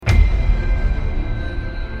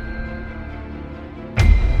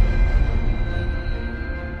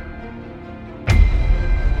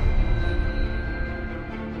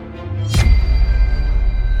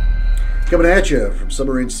Coming at you from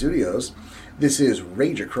Submarine Studios, this is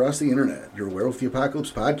Rage Across the Internet, your Werewolf the Apocalypse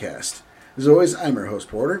podcast. As always, I'm your host,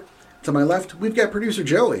 Porter. To my left, we've got producer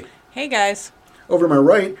Joey. Hey, guys. Over to my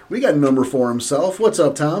right, we got number 4 himself. What's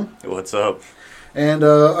up, Tom? What's up? And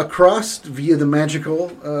across, via the magical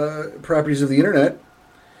properties of the internet,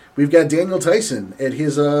 we've got Daniel Tyson at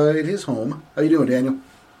his home. How you doing, Daniel?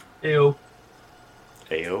 Ayo.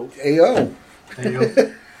 Ayo. Ayo.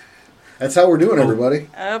 Ayo. That's how we're doing, everybody.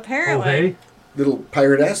 Apparently. Oh, hey. Little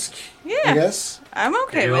pirate-esque, Yeah. I guess. I'm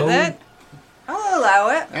okay Ayo. with it. I'll allow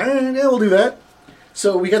it. Yeah, we'll do that.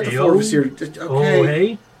 So we got the Ayo. 4 of us here. Okay. Oh,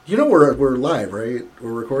 hey. You know we're live, right?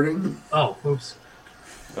 We're recording. Oh, oops.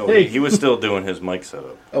 Oh, Hey. he was still doing his mic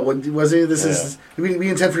setup. Oh, was he? This is we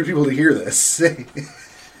intend for people to hear this.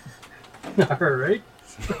 All right.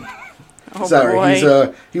 Oh, Sorry,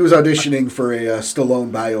 boy. he was auditioning for a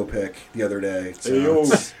Stallone biopic the other day. So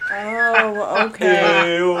it's- Oh,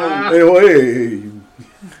 okay. hey.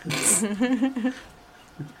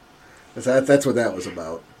 That's what that was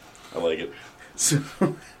about. I like it. So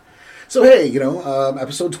hey,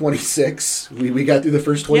 episode 26. We got through the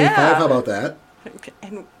first 25. Yeah. How about that?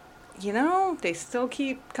 And, they still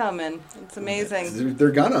keep coming. It's amazing. They're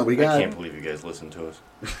gonna. We got. I can't believe you guys listen to us.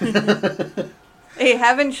 They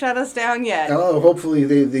haven't shut us down yet. Oh, hopefully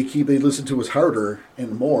they listen to us harder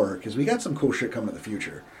and more, because we got some cool shit coming in the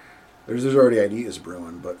future. There's already ideas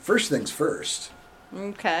brewing, but first things first.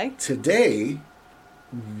 Okay. Today,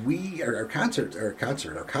 our concert. Our We're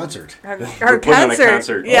concert. putting on a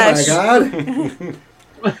concert. Yes. Oh my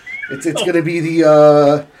god! it's gonna be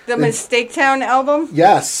the Mistake Town album?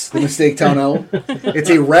 the Mistake Town album. It's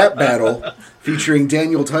a rap battle featuring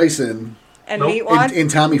Daniel Tyson And Nope. Meatwad? and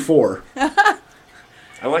Tommy Four, I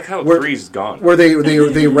like how Where- 3's gone. where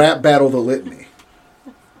they rap battle the litany.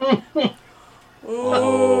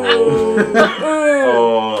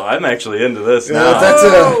 Oh, I'm actually into this now.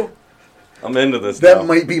 That's I'm into this that now.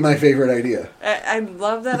 might be my favorite idea. I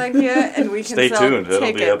love that idea, and we can Stay sell tuned. It'll be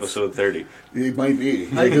tickets. episode 30. It might be.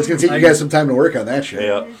 It's gonna take you guys some time to work on that shit.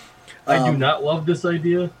 Yeah. I do not love this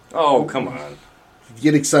idea. Oh, come on.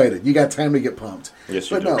 Get excited. You got time to get pumped. Yes,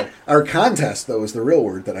 you But do. no, our contest, though, is the real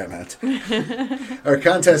word that I meant. Our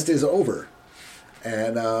contest is over.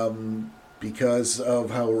 And because of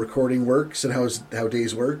how recording works and how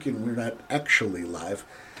days work, and we're not actually live,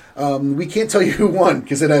 we can't tell you who won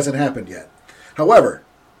because it hasn't happened yet. However,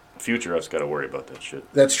 Future us got to worry about that shit.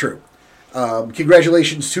 that's true.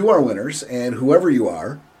 Congratulations to our winners, and whoever you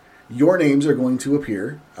are, your names are going to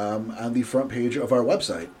appear on the front page of our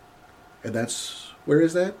website. And that's... Where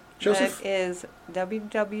is that, Joseph? That is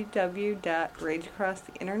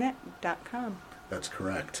www.rageacrosstheinternet.com. That's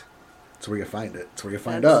correct. That's where you find it. That's where you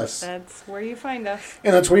find us. That's where you find us.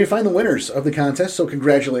 And that's where you find the winners of the contest. So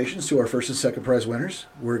congratulations to our first and second prize winners.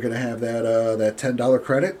 We're going to have that $10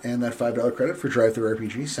 credit and that $5 credit for Drive-Thru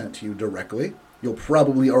RPG sent to you directly. You'll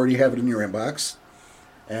probably already have it in your inbox.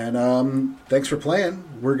 And thanks for playing.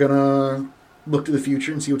 We're going to look to the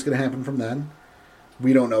future and see what's going to happen from then.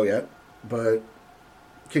 We don't know yet, but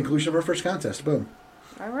conclusion of our first contest. Boom.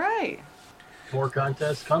 All right. More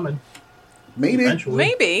contests coming. Maybe.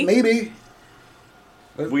 Eventually. Maybe.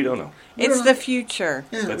 We don't know. It's the future.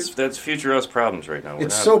 Yeah, That's Future us problems right now. We're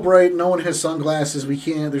it's not- so bright. No one has sunglasses. We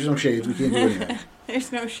can't. There's no shades. We can't do anything.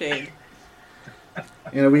 There's no shade.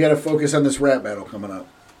 We got to focus on this rap battle coming up.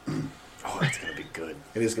 Oh, that's going to be good.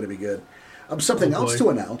 It is going to be good. Something Oh, else boy. to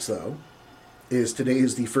announce, though, is today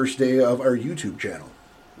is the first day of our YouTube channel.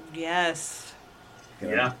 Yes.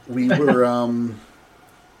 Yeah. We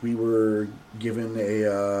were given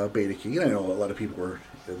a beta key, and I know a lot of people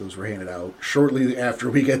those were handed out shortly after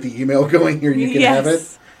we got the email going here. You can have it.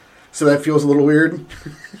 Yes. So that feels a little weird.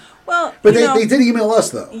 Well, But they did email us,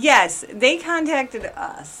 though. Yes, they contacted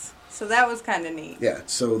us, so that was kind of neat. Yeah,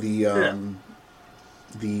 so the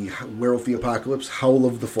Werewolf the Apocalypse, Howl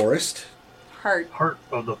of the Forest. Heart. Heart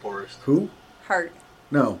of the forest. Who? Heart.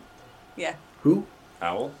 No. Yeah. Who?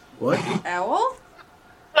 Owl? What? Owl?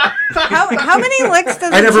 How many licks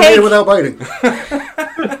does I it never take? made it without biting.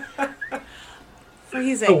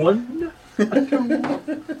 Freezing. A 1, a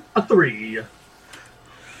 2, a 3.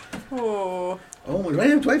 Oh. Oh, do I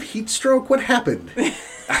have heat stroke? What happened?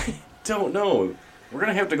 Don't know. We're going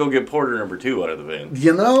to have to go get Porter number 2 out of the van.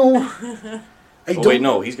 You know, I Oh, wait,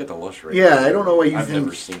 no. He's got the lush right Yeah, now. I don't know why you I've think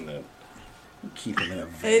never seen that. keep him in a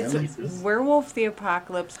van. It's Jesus. Werewolf the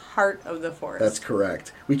Apocalypse, Heart of the Forest. That's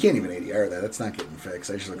correct. We can't even ADR that. That's not getting fixed.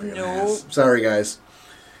 I just look like an Nope. ass. Sorry, guys.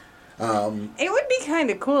 It would be kind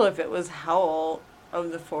of cool if it was Howl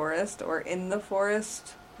of the Forest or In the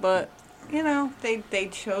Forest, but you know they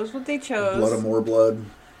chose what they chose. Blood of more blood.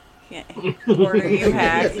 Yeah. Porter, you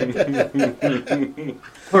hack.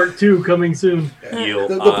 Part 2 coming soon.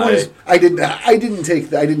 The point is, I didn't take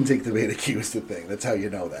the beta key was the thing. That's how you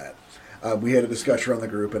know that. We had a discussion around the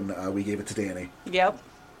group, and we gave it to Danny. Yep.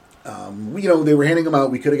 They were handing them out.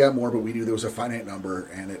 We could have got more, but we knew there was a finite number,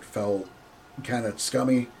 and it felt kind of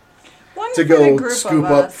scummy One to for the go group scoop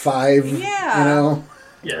of up us. 5. Yeah.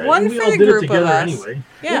 Yeah, One we for all the did group it of together us. anyway.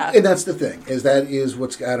 Yeah. And that's the thing, is that is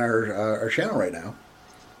what's on our channel right now,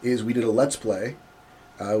 is we did a Let's Play.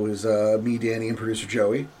 It was me, Danny, and producer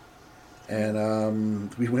Joey.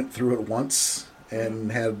 And we went through it once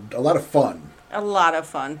and had a lot of fun. A lot of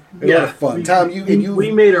fun. A lot of fun. Tom,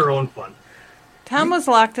 we made our own fun. Tom was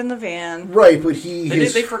locked in the van. Right, but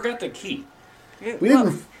They forgot the key.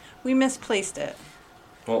 We misplaced it.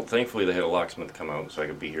 Well, thankfully they had a locksmith come out so I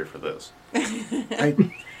could be here for this.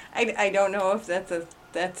 I don't know if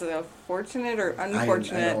that's a fortunate or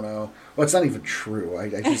unfortunate. I don't know. Well, it's not even true.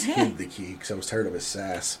 I just hid the key because I was tired of his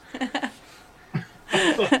sass.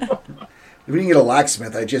 If we didn't get a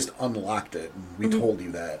locksmith, I just unlocked it, and we told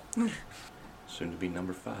you that. Soon to be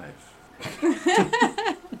number 5.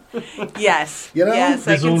 Yes. You know? Yes,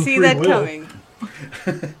 I His can own see free that will. coming.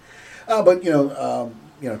 But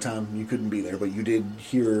Tom, you couldn't be there, but you did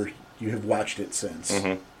hear. You have watched it since.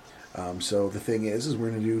 Mm-hmm. So the thing is we're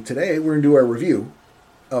going to do our review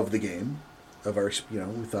of the game, of our. We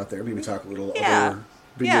thought there maybe talk a little other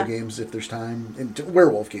video games if there's time, and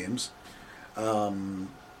werewolf games.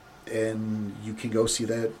 And you can go see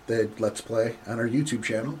that Let's Play on our YouTube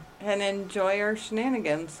channel. And enjoy our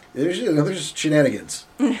shenanigans. There's shenanigans.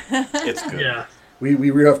 It's good. Yeah. We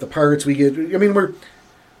read off the parts. We get. I mean,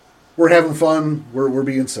 we're having fun. We're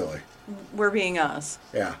being silly. We're being us.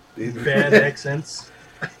 Yeah. Bad accents.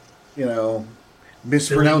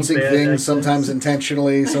 Mispronouncing Silly, bad things, accents. sometimes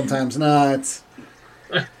intentionally, sometimes not.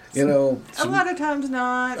 A lot of times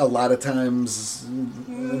not. A lot of times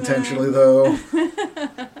intentionally, though.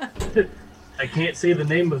 I can't say the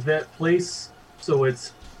name of that place, so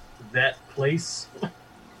it's that place.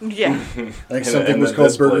 Yeah. I think something was called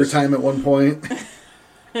this Burger place. Time at one point.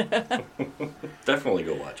 Definitely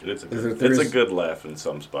go watch it. It's There's- a good laugh in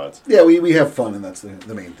some spots. Yeah, we have fun, and that's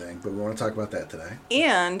the main thing. But we want to talk about that today.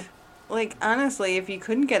 And, honestly, if you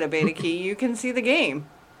couldn't get a beta key, you can see the game.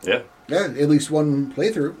 Yeah. Yeah, at least one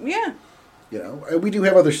playthrough. Yeah. We do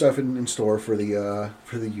have other stuff in store for the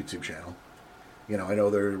YouTube channel. I know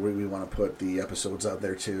we want to put the episodes out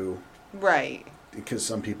there too, Right. because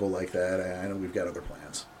some people like that. I know we've got other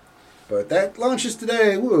plans, but that launches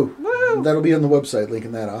today. Woo! Woo! That'll be on the website,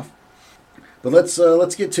 linking that off. But let's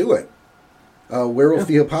get to it. Werewolf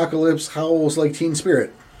the Apocalypse howls like Teen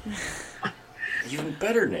Spirit. Even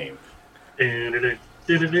better name.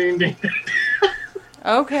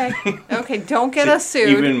 Okay. Okay, don't get us sued.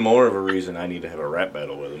 Even more of a reason I need to have a rap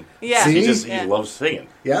battle with him. Yeah. See? He loves singing.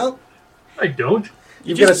 Yeah, I don't.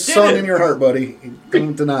 you've got a just did song it. in your heart, buddy.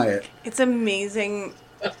 Don't deny it. It's amazing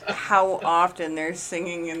how often they're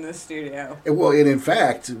singing in the studio. Well, and in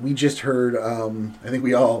fact, we just heard. I think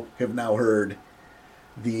we all have now heard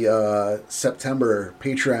the September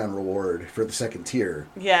Patreon reward for the second tier,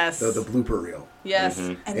 Yes. the blooper reel. Yes.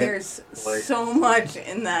 Mhm. And there's so much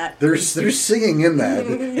in that. There's singing in that.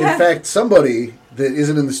 Yeah. In fact, somebody that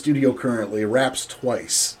isn't in the studio currently raps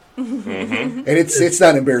twice, Mm-hmm. and it's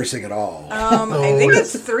not embarrassing at all. I think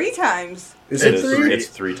it's 3 times. Is it three? It's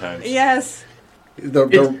 3 times. Yes.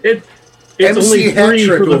 It's MC only 3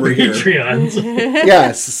 Hat-trick for the over here. Patreons.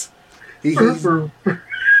 Yes.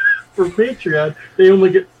 For Patreon, they only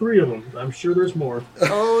get 3 of them. I'm sure there's more.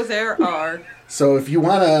 Oh, there are. So if you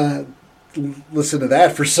want to listen to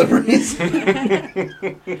that for some reason,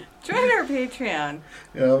 Join our Patreon.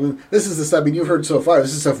 this is the stuff. I mean, you've heard so far.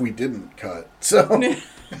 This is stuff we didn't cut. So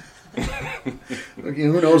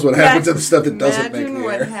who knows what happens to the stuff that doesn't make Imagine the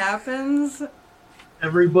what air. happens.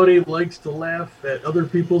 Everybody likes to laugh at other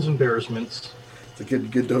people's embarrassmits. It's a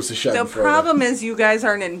good dose of The Schadenfreude. problem is you guys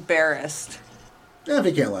aren't embarrassed. If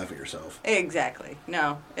you can't laugh at yourself, Exactly.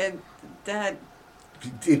 No. it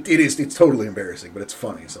is. It's totally embarrassing, but it's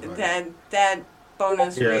funny sometimes. That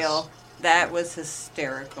bonus Yes. reel, that was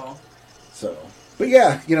hysterical. So, but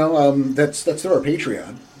yeah, that's through our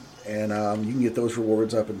Patreon, and you can get those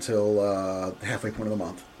rewards up until the halfway point of the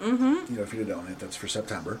month. Mm-hmm. If you donate, that's for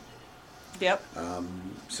September. Yep.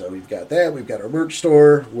 So we've got that. We've got our merch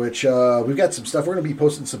store, which we've got some stuff. We're going to be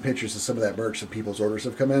posting some pictures of some of that merch that people's orders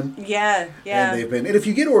have come in. Yeah. Yeah. And if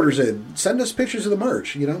you get orders in, send us pictures of the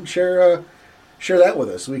merch. Share that with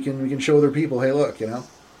us. We can show other people. Hey, look.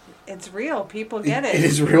 It's real. People get it. It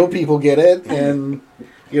is real. People get it, and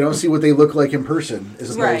See what they look like in person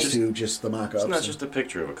as opposed Right. to just the mock-ups. It's not just a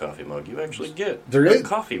picture of a coffee mug. You actually get There a is.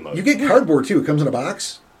 coffee mug. You get cardboard too. It comes in a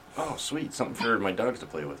box. Oh, sweet. Something for my dogs to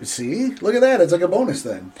play with. See? Look at that. It's like a bonus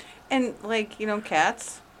thing. And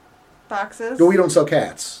cats boxes. No, we don't sell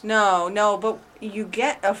cats. No, but you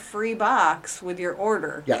get a free box with your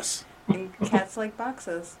order. Yes. And cats like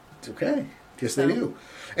boxes. It's okay. Yes, they do.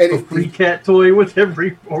 And A free cat toy with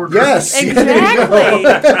every order. yes, Exactly.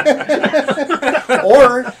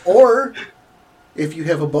 or if you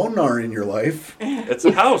have a bone gnar in your life, It's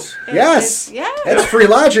a house. yes, Yeah. that's free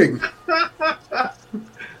lodging.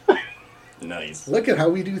 Nice. Look at how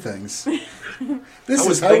we do things. I This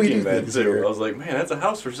was is how we thinking do that things too. here. I was like, man, that's a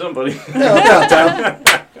house for somebody. Yeah,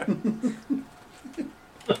 Tom.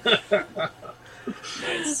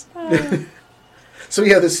 Nice. So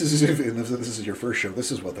yeah, this is your first show.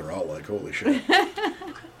 This is what they're all like. Holy shit!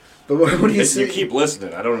 But what do you say? You keep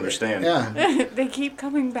listening. I don't understand. Yeah, They keep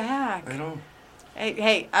coming back. I know.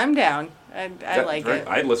 Hey, I'm down. I like it.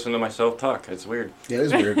 I listen to myself talk. It's weird. yeah, it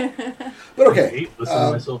is weird. But I okay, hate listening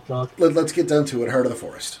to myself talk. let's get down to it. Heart of the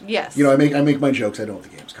Forest. Yes. I make my jokes. I don't know what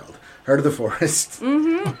the game's called. Heart of the Forest.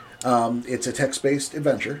 Mm-hmm. It's a text-based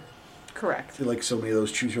adventure. Correct. Like so many of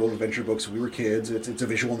those choose-your-own adventure books when we were kids. It's a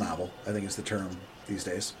visual novel, I think is the term these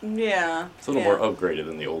days. Yeah. It's a little more upgraded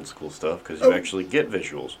than the old school stuff because you actually get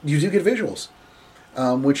visuals. You do get visuals,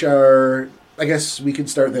 which are, I guess we could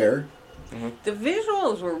start there. The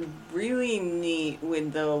visuals were really neat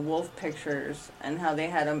with the wolf pictures and how they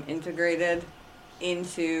had them integrated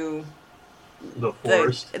into The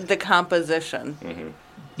forest. the composition. Mm-hmm.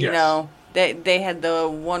 Yes. They had the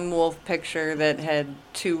one wolf picture that had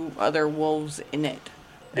two other wolves in it.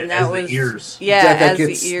 And As that the was ears. Yeah, that as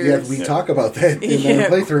gets, the ears. Yeah, we talk about that in the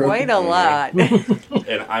playthrough. Quite a lot.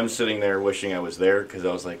 And I'm sitting there wishing I was there because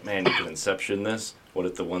I was like, man, you could Inception this. What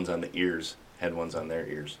if the ones on the ears had ones on their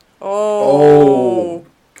ears? Oh.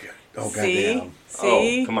 Oh, See? goddamn.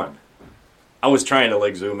 See? Oh, come on. I was trying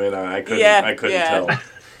to zoom in. I couldn't. Yeah, I couldn't yeah. tell.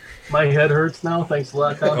 My head hurts now. Thanks a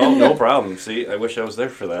lot, Tom. Oh, no problem. See, I wish I was there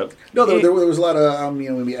for that. No, there was a lot of,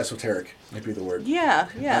 maybe esoteric, might be the word. Yeah.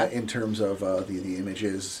 In terms of the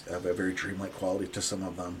images of a very dreamlike quality to some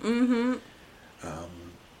of them.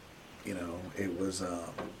 It was.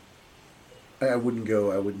 I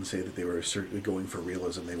wouldn't say that they were certainly going for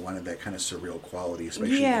realism. They wanted that kind of surreal quality,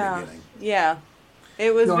 especially in the beginning. Yeah.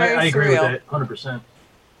 It was No, very I agree surreal. with that 100%.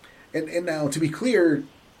 And now, to be clear,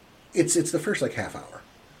 it's the first half hour.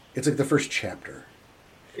 It's like the first chapter.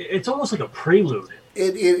 It's almost like a prelude.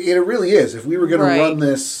 It really is. If we were going Right. to run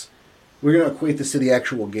this, we're going to equate this to the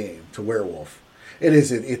actual game, to Werewolf. It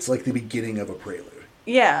is. It's like the beginning of a prelude.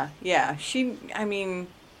 Yeah. She,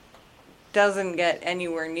 doesn't get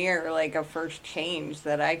anywhere near like a first change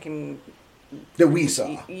that I can. That we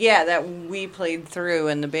saw. Yeah, that we played through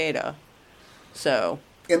in the beta. So.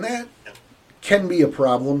 And that can be a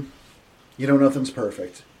problem. Nothing's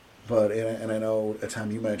perfect. But, and I know,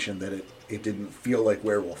 Tom, you mentioned that it didn't feel like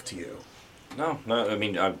Werewolf to you. No. I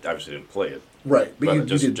mean, I obviously didn't play it. Right, but you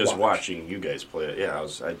just did just watch. watching you guys play it. Yeah,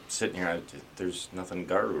 I sitting here. There's nothing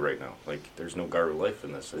Garu right now. Like, there's no Garu life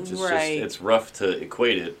in this. It's just Right. it's rough to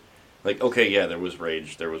equate it. Like, okay, yeah, there was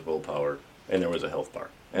rage, there was willpower, and there was a health bar,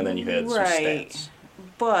 and then you had some Right. stats.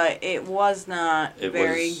 But it was not It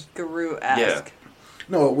very was- Guru-esque. Yeah.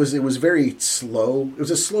 No, it was very slow. It was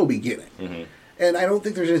a slow beginning. Mm-hmm. And I don't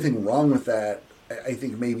think there's anything wrong with that. I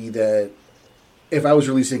think maybe that if I was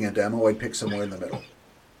releasing a demo, I'd pick somewhere in the middle.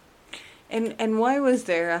 And why was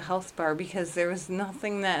there a health bar? Because there was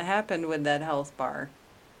nothing that happened with that health bar.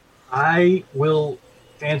 I will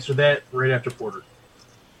answer that right after Porter.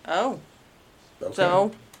 Oh. Okay.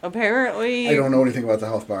 So, apparently... I don't know anything about the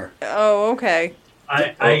health bar. Oh, okay.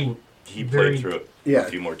 He very- played through it Yeah. a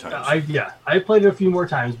few more times. I played it a few more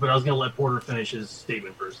times, but I was going to let Porter finish his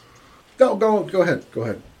statement first. Go ahead. Go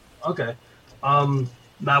ahead. Okay.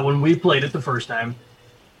 Now, when we played it the first time,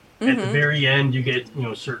 at the very end, you get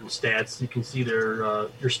certain stats. You can see your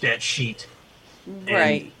stat sheet.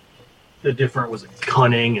 Right. The different was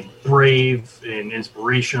cunning and brave and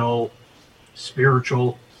inspirational,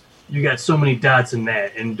 spiritual. You got so many dots in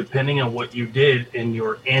that, and depending on what you did and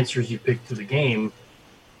your answers you picked to the game,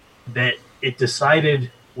 that it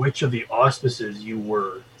decided which of the auspices you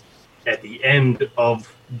were at the end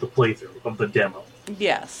of the playthrough of the demo.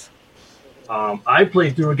 Yes. I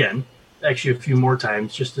played through again, actually a few more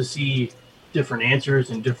times, just to see different answers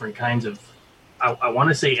and different kinds of, I want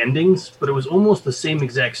to say endings, but it was almost the same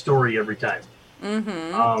exact story every time.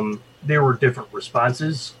 Mm-hmm. There were different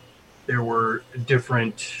responses. There were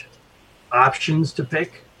different options to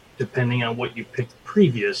pick, depending on what you picked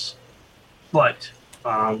previous. But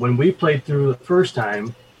When we played through the first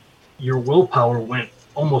time, your willpower went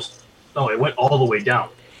it went all the way down.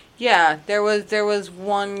 Yeah, there was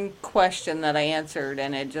one question that I answered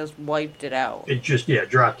and it just wiped it out. It just,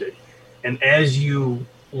 dropped it. And as you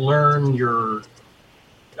learn your,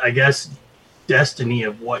 I guess, destiny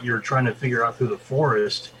of what you're trying to figure out through the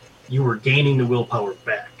forest, you were gaining the willpower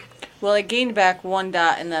back. Well, it gained back 1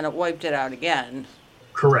 dot and then it wiped it out again.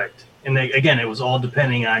 Correct. And again, it was all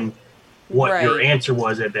depending on what your answer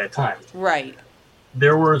was at that time. Right.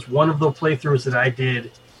 There was one of the playthroughs that I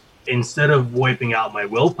did, instead of wiping out my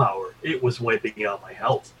willpower, it was wiping out my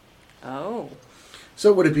health. Oh.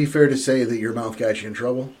 So would it be fair to say that your mouth got you in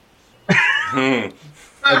trouble?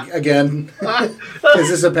 Again? Is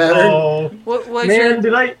this a pattern? Oh, What was man,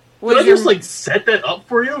 did I just set that up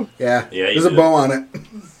for you? Yeah. Yeah, you There's a did. bow on it.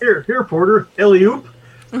 Here, Porter, alley-oop.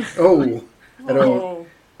 Oh. I Oh.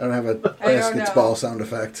 don't have a know. basketball sound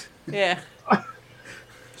effect. Yeah.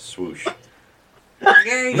 Swoosh.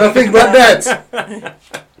 There you Nothing go. but nets.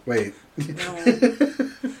 Wait.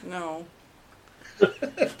 No.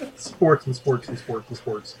 Sports and sports and sports and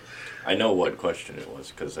sports. I know what question it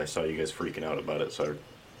was because I saw you guys freaking out about it, so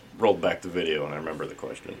I rolled back the video and I remember the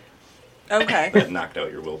question. Okay. It knocked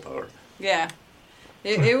out your willpower. Yeah.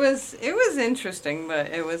 It was interesting, but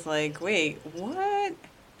it was like, wait, what?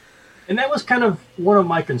 And that was kind of one of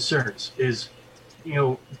my concerns is,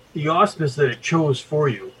 the auspice that it chose for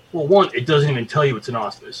you. Well, one, it doesn't even tell you it's an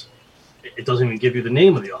auspice. It doesn't even give you the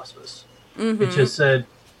name of the auspice. Mm-hmm. It just said,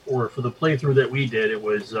 or for the playthrough that we did, it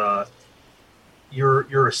was,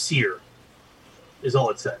 you're a seer, is all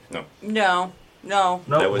it said. No. No.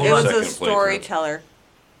 That was It your was a second storyteller.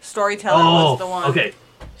 Storyteller was the one. Okay.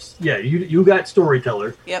 Yeah, you got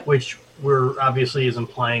storyteller, Yep. which we're obviously is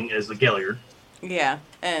implying as the Galliard. Yeah.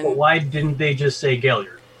 And But why didn't they just say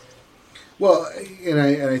Galliard? Well, and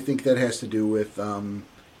I think that has to do with,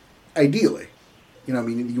 ideally,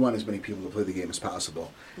 you want as many people to play the game as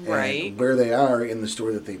possible. Right. And where they are in the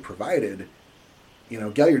story that they provided,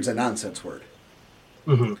 Galliard's a nonsense word.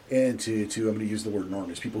 Mm-hmm. And to I'm going to use the word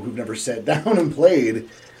normies, people who've never sat down and played,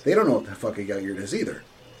 they don't know what the fuck a Galliard is either.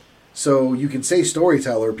 So you can say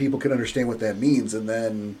storyteller, people can understand what that means, and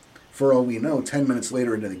then, for all we know, 10 minutes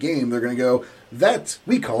later into the game, they're going to go,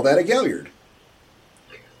 we call that a Galliard.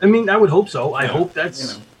 I mean, I would hope so. I hope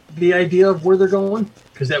that's the idea of where they're going,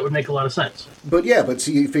 because that would make a lot of sense. But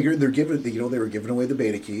see, you figure they were giving away the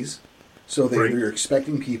beta keys, so they're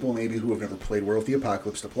expecting people maybe who have never played World of the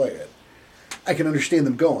Apocalypse to play it. I can understand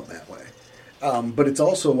them going that way. But it's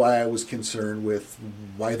also why I was concerned with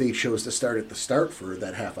why they chose to start at the start for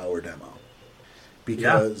that half-hour demo.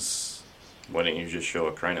 Because... Why didn't you just show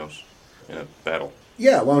a Krynos in a battle?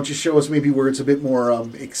 Yeah, why don't you show us maybe where it's a bit more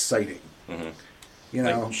exciting? Mm-hmm.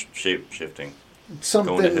 Like shape-shifting.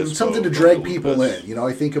 Something to drag people in.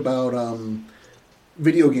 I think about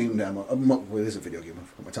video game demo. What is a video game? What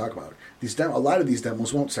am I talking about? A lot of these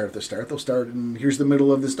demos won't start at the start. They'll start in, here's the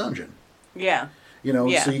middle of this dungeon. yeah.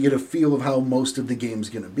 So you get a feel of how most of the game's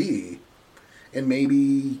going to be. And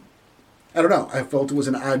maybe, I don't know, I felt it was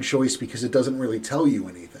an odd choice because it doesn't really tell you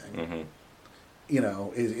anything. Mm-hmm.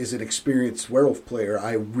 As an experienced werewolf player,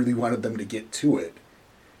 I really wanted them to get to it.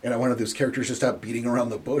 And I wanted those characters to stop beating around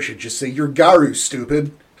the bush and just say, "You're Garu,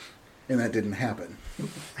 stupid." And that didn't happen.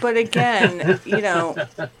 But again,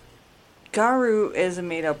 Garu is a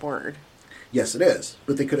made-up word. Yes, it is.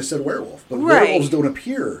 But they could have said werewolf. But Right. werewolves don't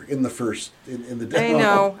appear in the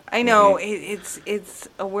demo. I know. It's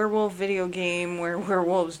a werewolf video game where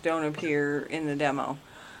werewolves don't appear in the demo.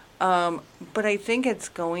 But I think it's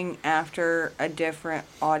going after a different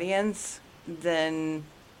audience than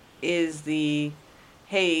is the,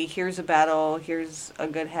 hey, here's a battle, here's a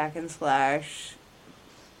good hack and slash,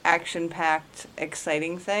 action-packed,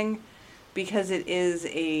 exciting thing. Because it is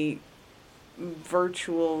a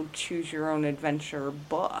virtual choose-your-own-adventure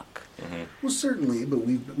book. Mm-hmm. Well, certainly, but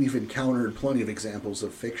we've encountered plenty of examples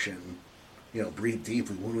of fiction. Breathe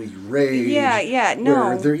deeply when we rage. Yeah,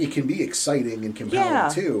 no. Where it can be exciting and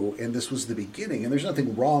compelling too, and this was the beginning, and there's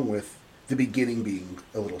nothing wrong with the beginning being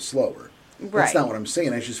a little slower. Right. That's not what I'm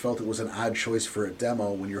saying. I just felt it was an odd choice for a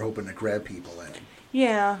demo when you're hoping to grab people in.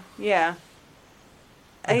 Yeah.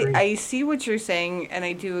 Agreed. I see what you're saying, and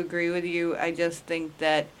I do agree with you. I just think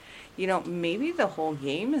that, maybe the whole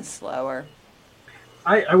game is slower.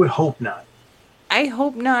 I would hope not. I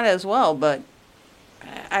hope not as well, but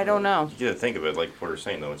I don't know. You gotta think of it like Porter's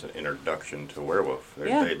saying, though. It's an introduction to werewolf.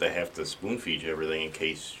 Yeah. They have to spoon feed you everything in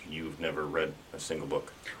case you've never read a single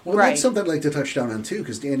book. Well, Right. that's something I'd like to touch down on too,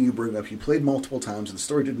 because Dan, you bring up you played multiple times, and the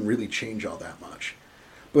story didn't really change all that much.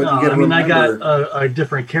 But No, you got I got a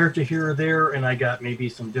different character here or there, and I got maybe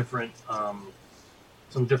some different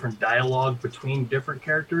some different dialogue between different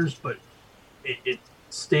characters, but it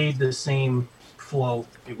stayed the same flow.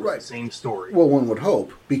 It was Right. the same story. Well, one would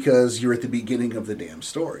hope, because you're at the beginning of the damn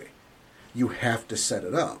story. You have to set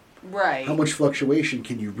it up. Right. How much fluctuation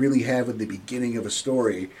can you really have in the beginning of a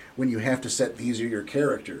story when you have to set these are your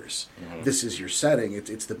characters? This is your setting.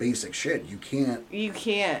 It's the basic shit. You can't You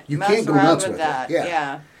can't You mess can't go around nuts with with that. it.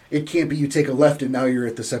 Yeah. It can't be you take a left and now you're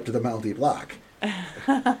at the Sept of the Maldi block.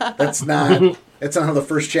 That's not how the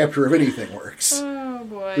first chapter of anything works. Oh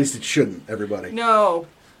boy. At least it shouldn't, everybody. No.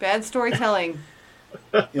 Bad storytelling.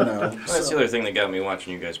 You know. Well, that's so- the other thing that got me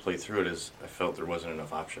watching you guys play through it is I felt there wasn't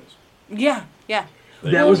enough options. Yeah. Yeah.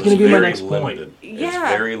 That was gonna be my very next point. limited. It's Yeah.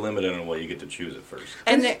 very limited on what you get to choose at first.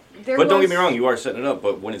 And there But don't was- get me wrong, you are setting it up,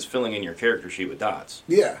 but when it's filling in your character sheet with dots,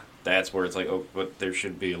 Yeah. that's where it's like, oh, but there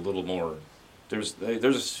should be a little more. There's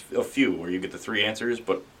a few where you get the 3 answers,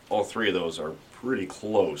 but all 3 of those are pretty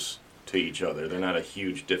close to each other. They're not a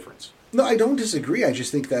huge difference. No, I don't disagree. I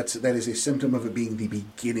just think that is a symptom of it being the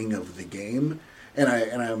beginning of the game. And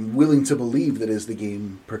I'm willing to believe that as the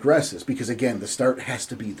game progresses, because again, the start has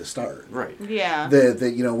to be the start. Right. Yeah.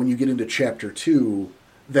 That you know, when you get into chapter 2,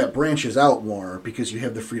 that branches out more because you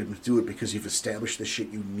have the freedom to do it because you've established the shit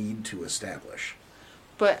you need to establish.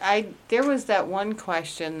 But there was that one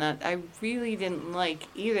question that I really didn't like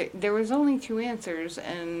either. There was only 2 answers,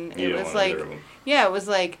 and You it don't was want like, either of 'em. yeah, it was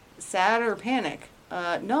like sad or panic.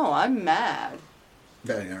 No, I'm mad.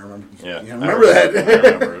 That, I remember. Yeah. You remember that? I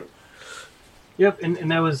remember it. Yep, and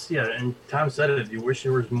that was, yeah, and Tom said it, you wish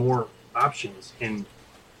there was more options, and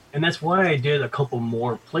that's why I did a couple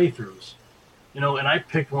more playthroughs, you know, and I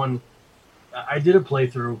picked one, I did a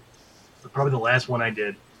playthrough, probably the last one I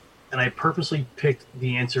did, and I purposely picked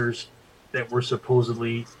the answers that were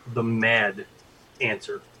supposedly the mad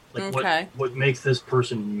answer, like Okay. what makes this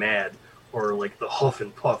person mad, or like the huff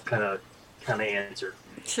and puff kind of answer.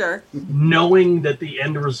 Sure. Knowing that the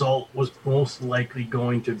end result was most likely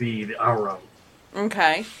going to be the Auron.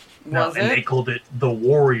 Okay. Now, Was and they it? called it the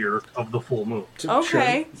Warrior of the Full Moon.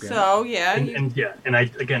 Okay. Sure. So, yeah. And I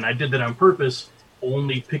did that on purpose,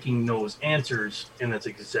 only picking those answers, and that's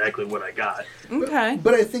exactly what I got. Okay.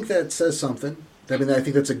 But I think that says something. I mean, I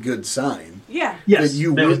think that's a good sign. Yeah. Yes,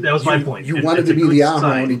 That that was my point. You It- wanted it's to a be good the Ahroun,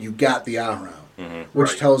 sign. and you got the Ahroun, Mm-hmm. which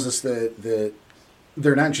Right. tells us that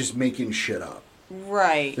they're not just making shit up.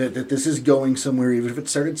 Right. That this is going somewhere, even if it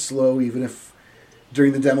started slow, even if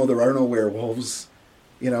during the demo there are no werewolves.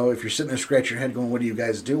 You know, if you're sitting there scratching your head going, what are you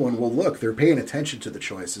guys doing? Well, look, they're paying attention to the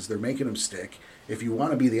choices. They're making them stick. If you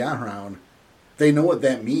want to be the Ahroun, they know what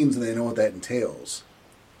that means and they know what that entails.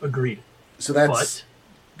 Agreed. So that's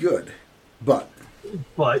good. But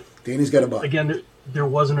But Danny's got a but. again, there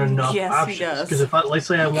wasn't enough Yes, he options. does. Because if let's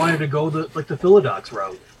say I wanted to go the Philodox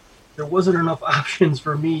route, there wasn't enough options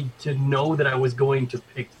for me to know that I was going to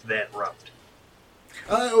pick that route.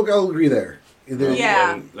 I'll agree there.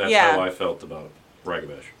 Yeah. And that's yeah. how I felt about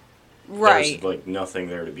Ragabash. Right. There's like nothing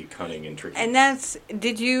there to be cunning and tricky. And that's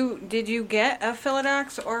did you get a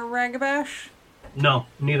Philodox or a Ragabash? No,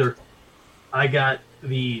 neither. I got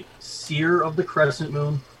the Seer of the Crescent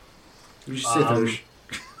Moon. You should say those.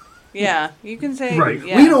 Yeah, you can say Right.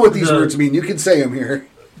 Yeah. We know what these The- words mean. You can say them here.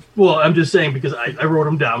 Well, I'm just saying because I wrote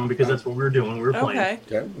them down because that's what we were doing. We were playing. Okay.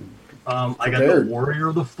 Okay. I got the Prepared. Warrior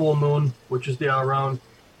of the Full Moon, which is the all-round,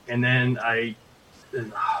 and then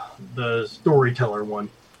the Storyteller one.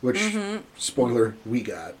 Which, Mm-hmm. spoiler, we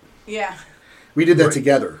got. Yeah. We did that Right.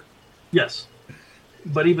 together. Yes.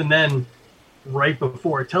 But even then, right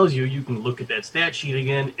before it tells you, you can look at that stat sheet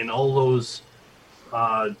again, and all those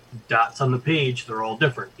dots on the page, they're all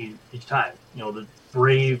different each time. You know, the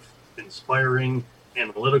brave, inspiring,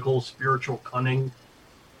 analytical, spiritual, cunning.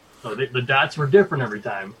 So the dots were different every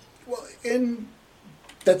time. Well, and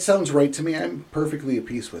that sounds right to me. I'm perfectly at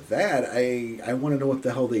peace with that. I want to know what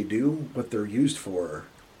the hell they do, what they're used for.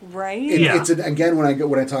 Right? Yeah. It's again when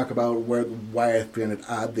I talk about why I find it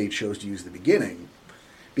odd they chose to use the beginning,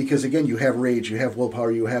 because again you have rage, you have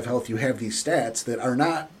willpower, you have health, you have these stats that are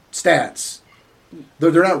not stats.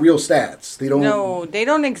 They're not real stats. They don't. No, they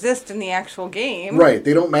don't exist in the actual game. Right.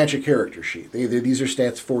 They don't match a character sheet. These are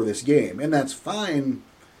stats for this game, and that's fine.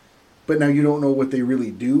 But now you don't know what they really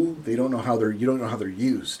do. You don't know how they're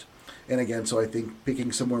used. And again, so I think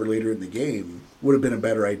picking somewhere later in the game would have been a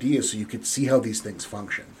better idea, so you could see how these things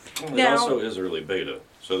function. Well, it Now- also is early beta,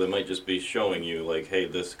 so they might just be showing you like, hey,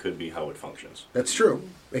 this could be how it functions. That's true.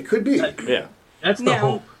 It could be. Yeah. That's the Now-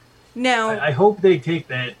 hope. Now, I hope they take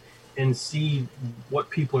that and see what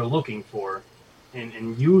people are looking for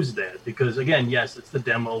and use that. Because, again, yes, it's the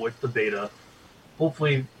demo, it's the beta.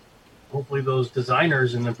 Hopefully those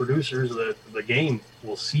designers and the producers of the game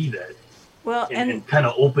will see that Well, and kind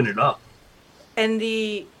of open it up. And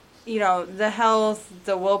the, the health,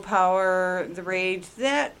 the willpower, the rage,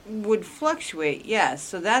 that would fluctuate, yes.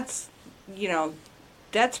 So that's,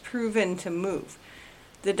 that's proven to move.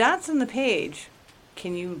 The dots on the page,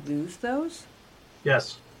 can you lose those?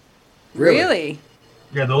 Yes. Really?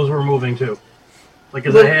 Yeah, those were moving too. Like,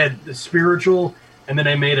 because I had the spiritual, and then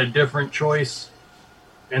I made a different choice,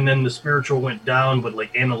 and then the spiritual went down, but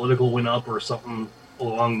like analytical went up or something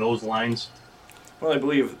along those lines. Well,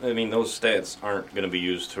 I mean, those stats aren't going to be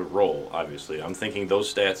used to roll, obviously. I'm thinking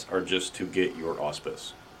those stats are just to get your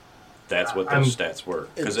auspice. That's what those stats were.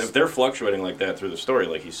 Because if they're fluctuating like that through the story,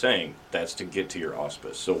 like he's saying, that's to get to your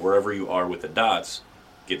auspice. So wherever you are with the dots,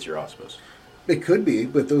 gets your auspice. It could be,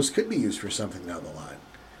 but those could be used for something down the line.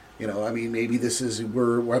 I mean, maybe this is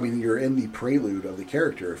you're in the prelude of the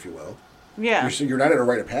character, if you will. Yeah. You're not at a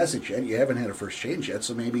rite of passage yet. You haven't had a first change yet,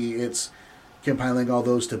 so maybe it's compiling all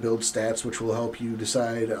those to build stats, which will help you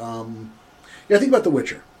decide. Think about The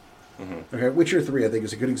Witcher. Mm-hmm. Okay, Witcher 3, I think,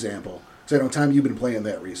 is a good example. Because I know, Tom, you've been playing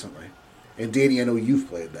that recently. And Danny, I know you've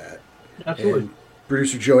played that. Absolutely. And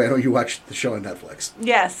Producer Joe, I know you watched the show on Netflix.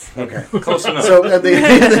 Yes. Okay. Close enough. So in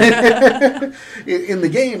the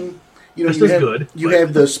game, you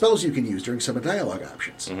have the spells you can use during some dialogue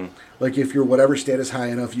options. Mm-hmm. Like if your whatever stat is high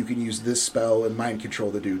enough, you can use this spell and mind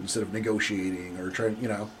control the dude instead of negotiating or trying,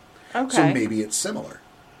 Okay. So maybe it's similar.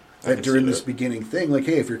 That during this beginning thing, like,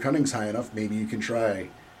 hey, if your cunning's high enough, maybe you can try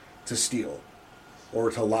to steal or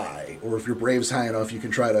to lie. Or if your brave's high enough, you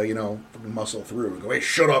can try to, muscle through and go, hey,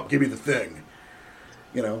 shut up, give me the thing.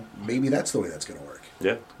 Maybe that's the way that's going to work.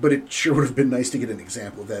 Yeah. But it sure would have been nice to get an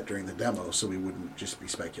example of that during the demo so we wouldn't just be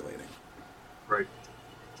speculating. Right.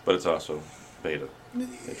 But it's also beta.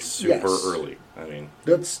 It's super early. I mean,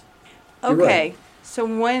 that's okay. Right. So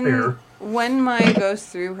when Maya goes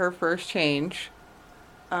through her first change,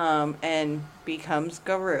 and becomes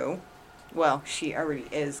Garou, well, she already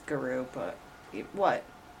is Garou, but what?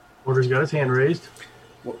 Porter's got his hand raised.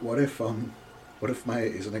 What if Maya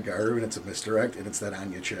isn't a Garou and it's a misdirect and it's that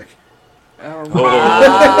Anya chick? Oh my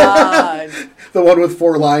God! The one with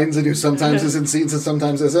 4 lines and who sometimes is in scenes and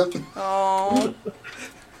sometimes isn't. Oh.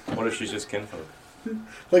 What if she's just kinfolk?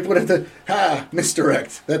 Like, what if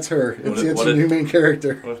misdirect? That's her. It's your new main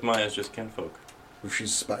character. What if Maya's just kinfolk? What if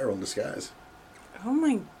she's Spiral in disguise? Oh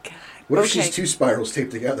my God. What if she's 2 spirals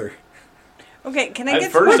taped together? Okay, can I At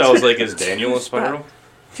get first I was like, is Daniel a spiral?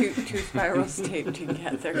 Two spirals taped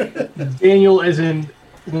together. Daniel as in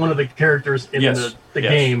one of the characters in the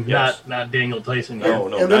game, yes. not Daniel Tyson. No,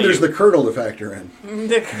 and then there's the Colonel to factor in.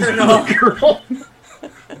 The Colonel.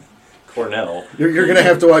 Cornell. You're going to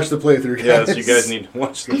have to watch the playthrough, guys. Yes, you guys need to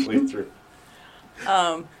watch the playthrough.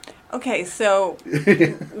 Okay, so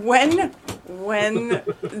when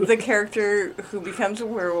the character who becomes a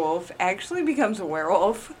werewolf actually becomes a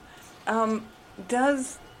werewolf,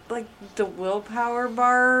 does like the willpower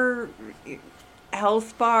bar,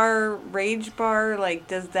 health bar, rage bar, like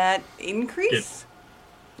does that increase?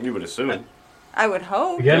 You would assume. I would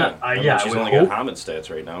hope. Again, she's only got Hamid stats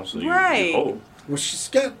right now, so you hope. Well, she's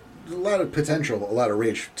got a lot of potential, a lot of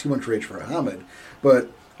rage, too much rage for Hamid, but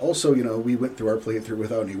also, we went through our playthrough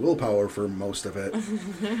without any willpower for most of it,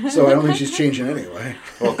 so I don't think she's changing anyway.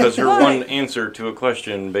 Well, because her one answer to a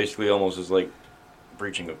question basically almost is like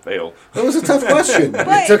breaching a veil. That was a tough question.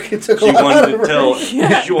 But it took a lot of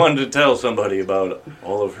She wanted to tell somebody about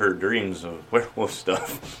all of her dreams of werewolf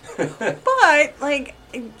stuff. But,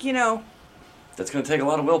 that's going to take a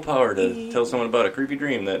lot of willpower to tell someone about a creepy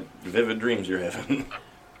dream, that vivid dreams you're having.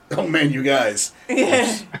 Oh man, you guys.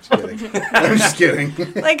 I'm just kidding.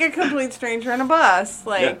 Like a complete stranger on a bus.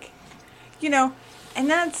 And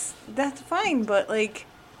that's fine, but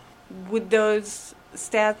would those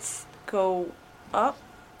stats go up?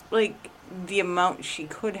 Like the amount she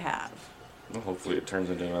could have. Well, hopefully it turns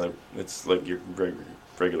into another, it's like your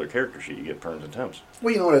regular character sheet, you get perms and temps.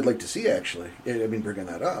 Well, you know what I'd like to see actually? Bringing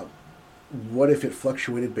that up. What if it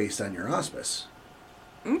fluctuated based on your auspice?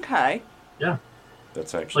 Okay. Yeah.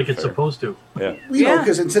 That's actually it's supposed to. Yeah. Well,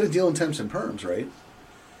 because instead of dealing temps and perms, right?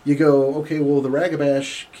 You go, okay, well, the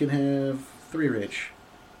Ragabash can have 3 rage.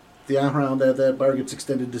 The Ahram, that bar gets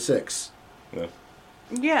extended to 6. Yeah.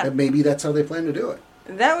 Yeah. And maybe that's how they plan to do it.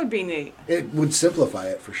 That would be neat. It would simplify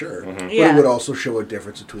it for sure. Mm-hmm. But it would also show a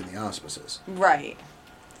difference between the auspices. Right.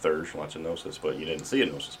 Thurge wants a Gnosis, but you didn't see a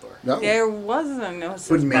Gnosis bar. No. There wasn't a Gnosis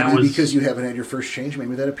But maybe bar. because you haven't had your first change,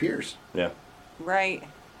 maybe that appears. Yeah. Right.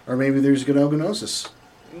 Or maybe there's Gnosis.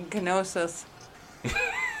 Gnosis.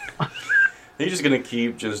 Are you just going to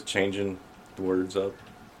keep just changing the words up?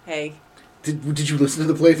 Hey. Did you listen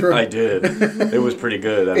to the playthrough? I did. It was pretty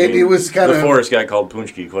good. I It was kind the of... forest got called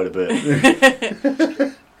Punchki quite a bit.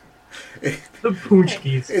 The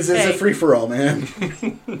Poonchkis. It's a free-for-all, man.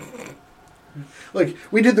 Like,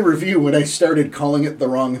 we did the review when I started calling it the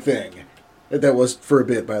wrong thing. That was for a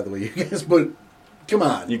bit, by the way, you guys, but come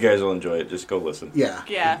on. You guys will enjoy it. Just go listen. Yeah.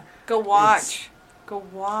 Yeah. Go watch. Go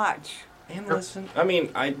watch. And listen. I mean,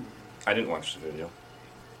 I didn't watch the video.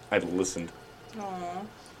 I listened. Aww.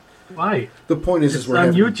 Why? The point is It's we're on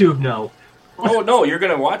having... YouTube now. Oh, no, you're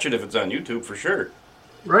going to watch it if it's on YouTube for sure.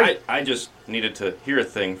 Right. I just needed to hear a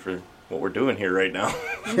thing for what we're doing here right now.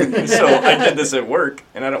 So I did this at work,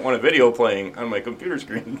 and I don't want a video playing on my computer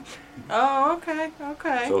screen. Oh, okay.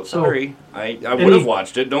 Okay. So, sorry. I would have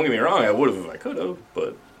watched it. Don't get me wrong. I would have if I could have,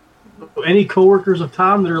 but... Any coworkers of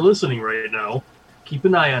Tom that are listening right now, keep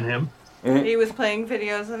an eye on him. He was playing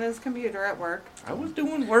videos on his computer at work. I was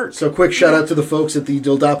doing work. So quick shout out to the folks at the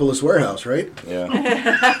Dildopolis warehouse, right? Yeah.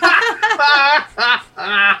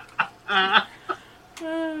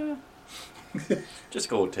 Just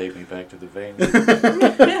go take me back to the vein.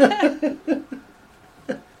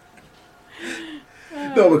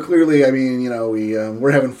 No, but clearly, I mean,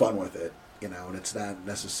 we're having fun with it, and it's not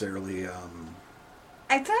necessarily...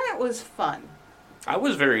 I thought it was fun. I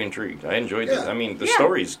was very intrigued. I enjoyed it. Yeah. I mean, the Yeah.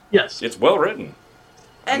 story's... Yes. It's well written.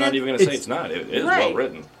 I'm And not it- even going to say it's not. It is Right. well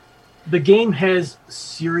written. The game has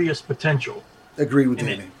serious potential. Agreed with And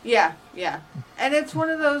Danny. Yeah, yeah. And it's one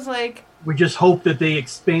of those, like, We just hope that they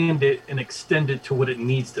expand it and extend it to what it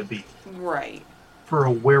needs to be right. for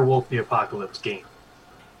a Werewolf the Apocalypse game.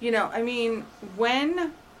 I mean,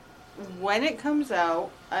 when it comes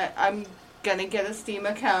out, I'm gonna get a Steam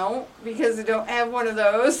account because I don't have one of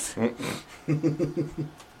those.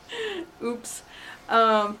 Oops.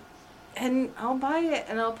 And I'll buy it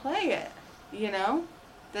and I'll play it.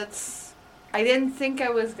 I didn't think I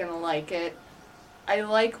was gonna like it. I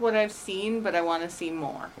like what I've seen, but I want to see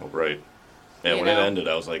more. Well, right. Yeah, when it ended,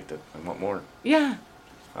 I was like, I want more. Yeah.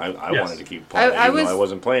 I Yes. wanted to keep playing it, even though I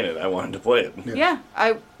wasn't playing it. I wanted to play it. Yeah.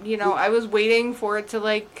 I was waiting for it to,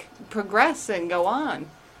 like, progress and go on.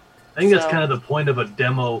 I think that's So- kind of the point of a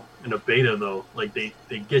demo and a beta, though. Like, they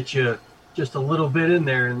get you just a little bit in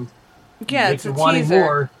there and Yeah, make it's you a wanting teaser.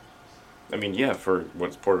 more. I mean, yeah, for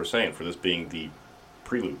what Porter was saying, for this being the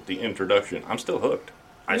prelude, the introduction, I'm still hooked.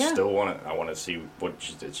 I Yeah. still want to see what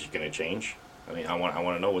is she going to change. I mean, I want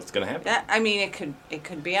to know what's going to happen. I mean, it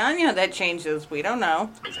could be Anya that changes. We don't know.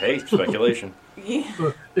 Hey, speculation. Yeah.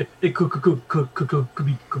 It could be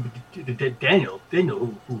Daniel.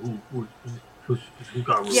 Daniel, who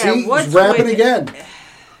got Yeah, See, what's he's rapping with- again.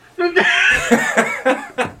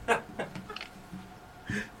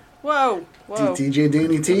 Whoa. TJ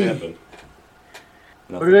Danny What T. happened?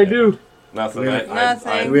 What did I do? Nothing.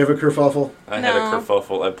 Nothing. Do we have a kerfuffle? I had a No.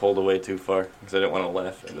 kerfuffle. I pulled away too far because I didn't want to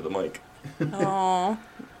laugh into the mic. Oh,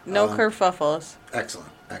 no kerfuffles. Excellent.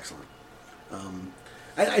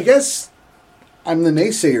 I guess I'm the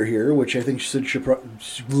naysayer here, which I think should surprise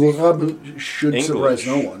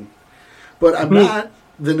no one. But I'm not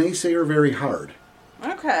the naysayer very hard.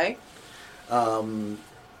 Okay.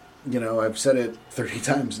 I've said it 30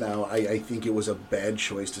 times now. I think it was a bad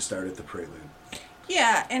choice to start at the prelude.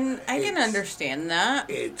 Yeah, and I can It's- understand that.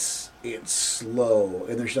 It's slow,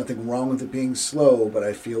 and there's nothing wrong with it being slow, but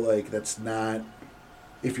I feel like that's not...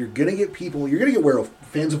 If you're going to get people... You're going to get Werewolf...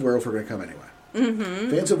 Fans of Werewolf are going to come anyway. Mm-hmm.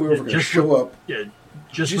 Fans of Werewolf are going to Just show up. Yeah,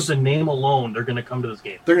 just with the name alone, they're going to come to this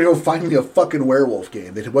game. They're going to go find me a fucking Werewolf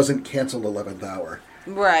game that wasn't canceled 11th hour.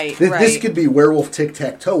 Right, This could be Werewolf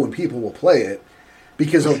Tic-Tac-Toe and people will play it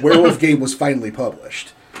because a Werewolf game was finally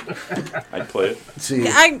published. I'd play it. See,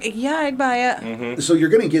 I'd buy it. Mm-hmm. so you're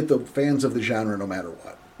going to get the fans of the genre no matter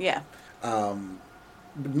what. Yeah.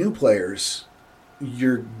 New players,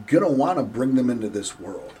 you're going to want to bring them into this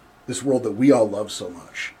world that we all love so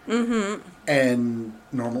much. Mm-hmm. And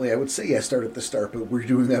normally I would say, start at the start, but we're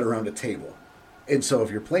doing that around a table. And so if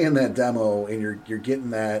you're playing that demo and you're getting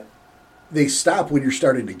that, they stop when you're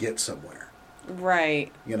starting to get somewhere.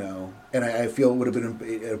 Right. And I feel it would have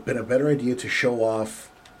been a better idea to show off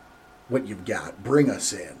what you've got. Bring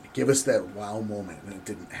us in. Give us that wow moment, and it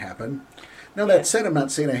didn't happen. Now, that said, I'm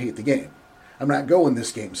not saying I hate the game. I'm not going,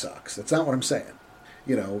 this game sucks. That's not what I'm saying.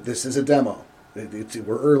 This is a demo.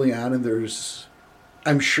 We're early on, and there's,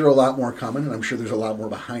 I'm sure, a lot more coming, and I'm sure there's a lot more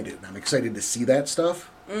behind it. And I'm excited to see that stuff.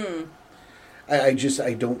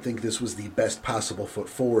 I don't think this was the best possible foot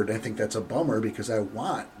forward. And I think that's a bummer because I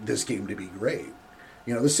want this game to be great.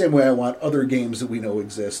 The same way I want other games that we know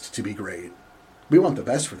exist to be great. We want the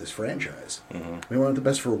best for this franchise. Mm-hmm. We want the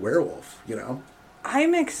best for Werewolf,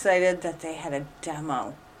 I'm excited that they had a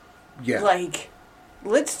demo. Yeah. Like,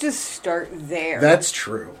 let's just start there. That's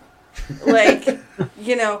true. Like,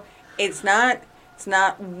 it's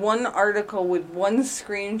not one article with one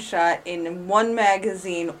screenshot in one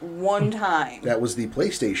magazine one time. That was the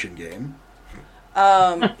PlayStation game.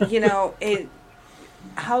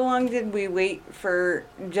 How long did we wait for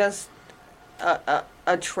just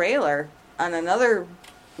a trailer on another,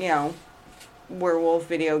 werewolf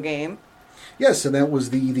video game? Yes, and that was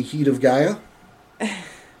the Heat of Gaia.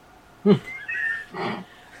 It's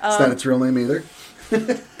not its real name either.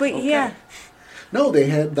 But yeah. No, they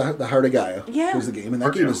had the Heart of Gaia. Yeah. Was the game, and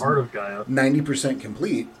that game is Heart of Gaia. 90%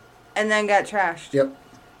 complete. And then got trashed. Yep.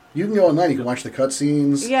 You can go online. You can watch the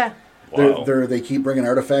cutscenes. Yeah. Wow. They keep bringing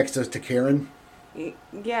artifacts to Karen.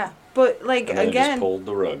 Yeah. But, And then again, just pulled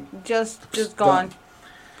the rug. just gone.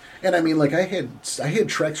 And I mean, like I had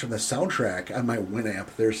tracks from the soundtrack on my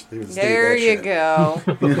Winamp. There you go.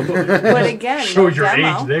 But again, Shows no your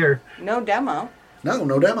demo. age there. No demo.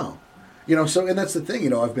 No demo. So, and that's the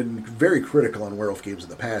thing, I've been very critical on werewolf games in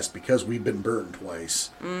the past because we've been burned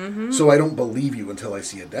twice. Mm-hmm. So I don't believe you until I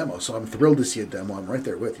see a demo. So I'm thrilled to see a demo. I'm right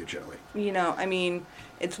there with you, Joey.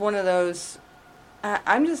 It's one of those,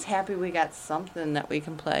 I'm just happy we got something that we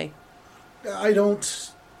can play. I don't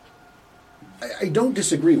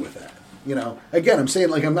disagree with that. Again, I'm saying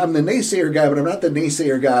like I'm the naysayer guy, but I'm not the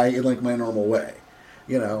naysayer guy in like my normal way.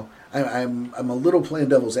 I'm a little playing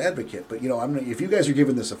devil's advocate, but if you guys are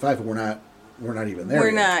giving this a 5 and we're not even there.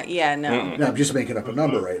 We're yet. not, yeah, no. No, I'm just making up a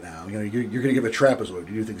number right now. You're going to give a trapezoid.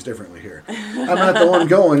 You do things differently here. I'm not the one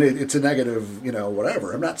going, it's a negative,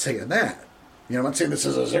 whatever. I'm not saying that. I'm not saying this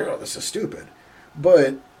is a 0. This is stupid.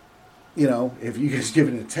 But, if you guys give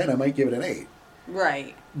it a 10, I might give it an 8.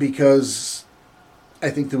 Right. Because I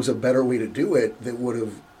think there was a better way to do it that would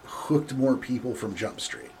have hooked more people from Jump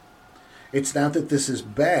Street. It's not that this is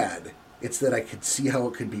bad. It's that I could see how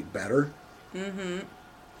it could be better. Mm-hmm.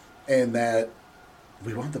 And that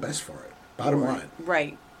we want the best for it. Bottom line.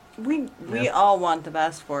 Right. We all want the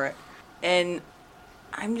best for it. And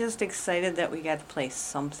I'm just excited that we got to play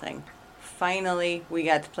something. Finally, we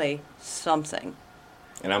got to play something.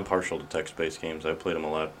 And I'm partial to text-based games. I played them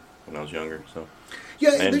a lot when I was younger, so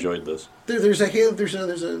Yeah, I enjoyed this. There's a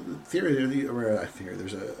theory.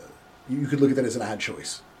 You could look at that as an odd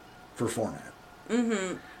choice for format.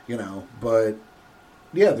 Mm-hmm. But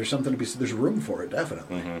yeah, there's something to be. There's room for it,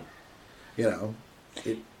 definitely.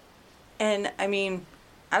 Mm-hmm. And I mean,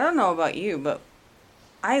 I don't know about you, but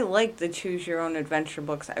I like the Choose Your Own Adventure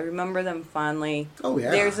books. I remember them fondly. Oh yeah.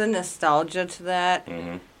 There's a nostalgia to that,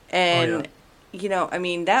 and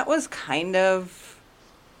that was kind of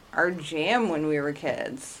our jam when we were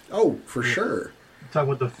kids. Oh, for sure. Talk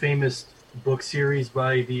about the famous book series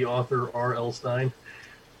by the author R.L. Stein.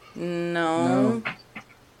 No,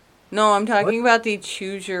 I'm talking about the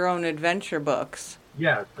Choose Your Own Adventure books.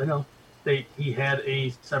 Yeah, I know. He had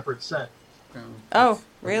a separate set. Oh,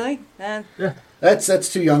 really? Yeah.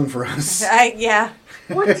 That's too young for us. Yeah.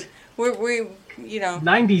 What? we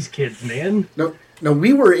 90s kids, man. No,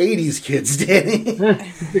 we were 80s kids, Danny.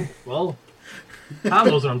 Well, Tom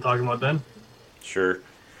knows what I'm talking about then. Sure.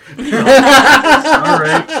 All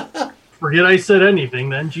right. Forget I said anything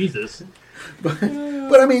then. Jesus. But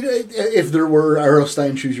I mean, if there were R.L.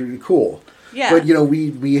 Stein Choose Your cool. Yeah. But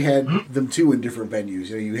we had them too in different venues.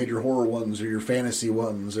 You had your horror ones or your fantasy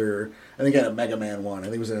ones, or I think I had a Mega Man one. I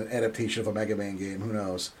think it was an adaptation of a Mega Man game. Who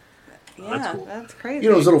knows? Yeah, That's cool. that's crazy.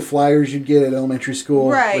 Those little flyers you'd get at elementary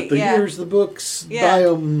school. Right, With yeah. Here's the books. Yeah. Buy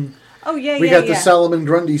them. Oh, yeah, We yeah, got the Solomon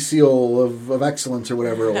Grundy seal of excellence or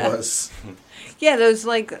whatever it was. Yeah, those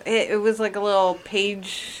it was like a little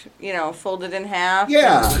page, folded in half.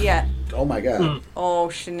 Yeah. Yeah. Oh my God. Oh,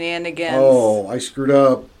 shenanigans. Oh, I screwed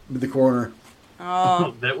up in the corner.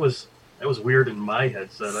 Oh. That was weird in my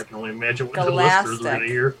headset. I can only imagine what the listeners were going to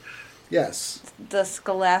hear. Yes. The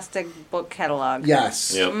Scholastic book catalog.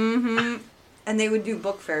 Yes. Yep. Mm-hmm. And they would do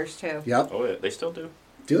book fairs too. Yep. Oh, yeah, they still do.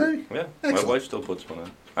 Do they? Yeah. Excellent. My wife still puts one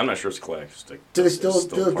on. I'm not sure it's Scholastic. Do they It's still part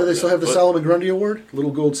do of they still that, have the but Solomon Grundy Award?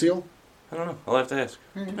 Little gold seal? I don't know. I'll have to ask.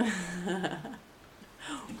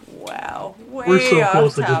 Wow. We're so Way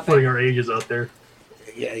close off to just topic. putting our ages out there.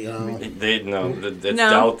 Yeah, It's No.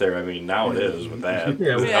 out there. I mean, now it is with that.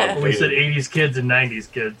 Yeah, It's Yeah. we said outdated. 80s kids and 90s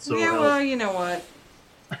kids. So Yeah, well, you know what?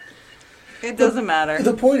 It doesn't matter.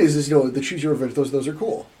 The point is the Choose Your Own, those are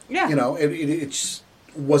cool. Yeah. It just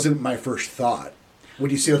wasn't my first thought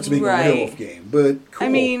when you see let's make Right. a werewolf game, but cool. I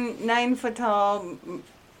mean, 9-foot-tall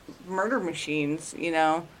murder machines,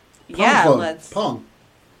 Pong Yeah, Club. let's... Pong,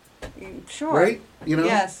 Sure. right?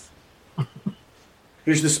 Yes.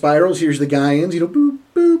 Here's the spirals. Here's the guy-ins. Boop,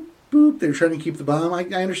 boop, boop. They're trying to keep the bomb. I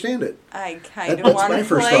understand it. I kind That's of want my to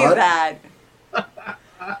first play thought. that.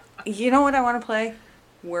 You know what I want to play?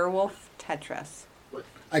 Werewolf Tetris.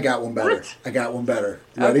 I got one better. What? I got one better.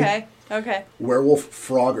 Ready? Okay. Werewolf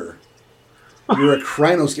Frogger. You're a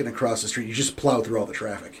Krynos getting across the street. You just plow through all the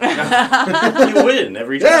traffic. You win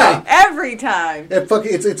every time. Yeah. Every time.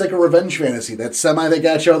 It's like a revenge fantasy. That semi they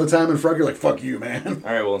got you all the time in Frog, you're like, fuck you, man.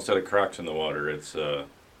 All right, well, instead of crocs in the water, it's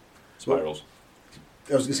spirals.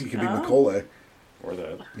 I was going to say it could be Oh. Macaulay. Or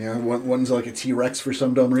that. Yeah, one's like a T-Rex for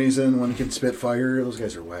some dumb reason. One can spit fire. Those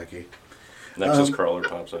guys are wacky. Nexus crawler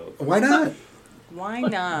pops out. Why not? Why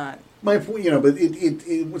not? My point, but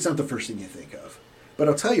it's not the first thing you think of. But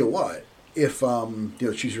I'll tell you what, if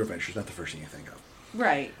choose your adventure is not the first thing you think of.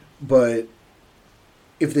 Right. But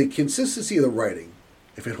if the consistency of the writing,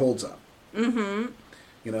 if it holds up,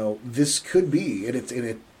 this could be,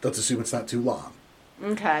 and let's assume it's not too long.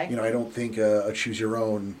 Okay. I don't think a choose your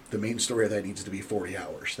own, the main story of that needs to be 40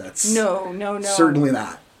 hours. That's No. certainly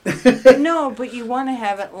not. No, but you want to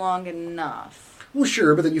have it long enough. Well,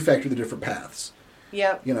 sure, but then you factor the different paths.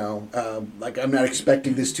 Yep. Like I'm not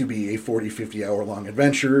expecting this to be a 40, 50 hour long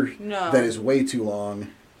adventure. No. That is way too long.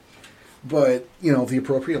 But, the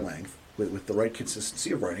appropriate length with the right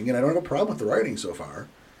consistency of writing, and I don't have a problem with the writing so far,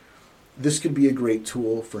 this could be a great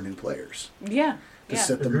tool for new players. Yeah. To Yeah.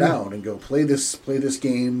 set them down and go play this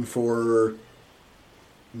game for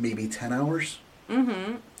maybe 10 hours.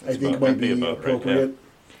 Mm-hmm. I think about- might might be be about right, appropriate.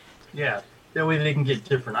 Yeah. That way they can get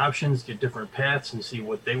different options, get different paths, and see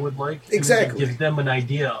what they would like. And Exactly. it gives them an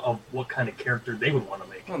idea of what kind of character they would want to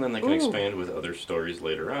make. Well, and then they can Ooh. expand with other stories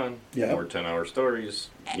later on. Yeah. More 10-hour stories.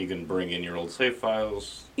 You can bring in your old save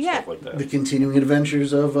files. Yeah. Stuff like that. The continuing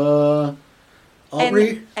adventures of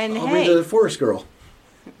Aubrey, And Aubrey hey. the Forest Girl,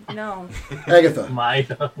 No. Agatha, Maya.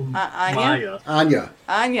 Anya? Anya,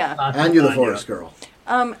 Anya. Anya the Forest Girl.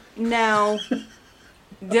 Now,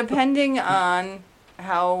 depending on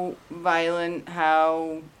how violent,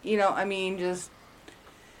 just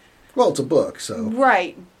Well, it's a book, so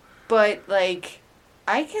right. But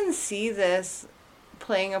I can see this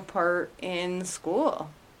playing a part in school.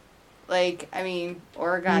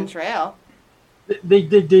 Oregon Trail. They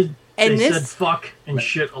did. And They this- said fuck and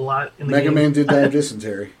shit a lot in the Mega game. Man did die of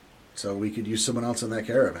dysentery, so we could use someone else in that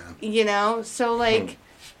caravan. So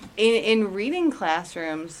in reading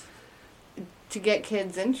classrooms to get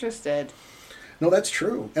kids interested. No, that's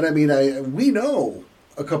true, and we know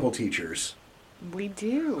a couple teachers We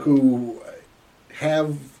do. who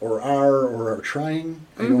have or are trying.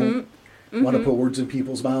 I don't want to put words in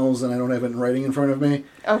people's mouths, and I don't have it in writing in front of me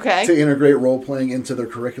Okay. to integrate role playing into their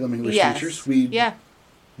curriculum. English Yes. teachers, Yeah.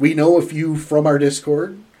 we know a few from our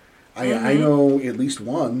Discord. I know at least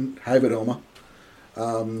one, Hyvidoma,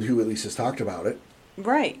 who at least has talked about it.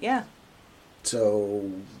 Right. Yeah. So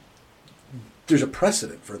there's a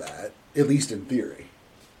precedent for that, at least in theory.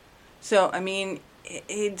 So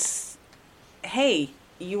it's hey,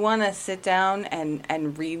 you want to sit down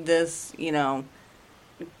and read this,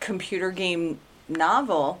 computer game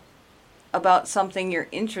novel about something you're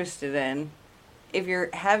interested in. If you're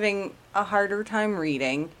having a harder time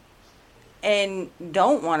reading and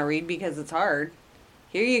don't want to read because it's hard,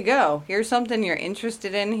 here you go. Here's something you're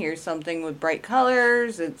interested in. Here's something with bright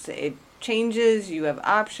colors. It changes. You have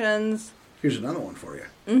options. Here's another one for you.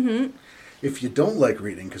 Mm-hmm. If you don't like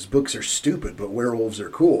reading because books are stupid but werewolves are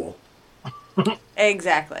cool,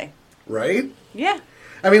 Exactly. right? Yeah.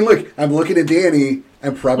 Look, I'm looking at Danny.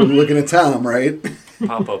 I'm probably looking at Tom, right?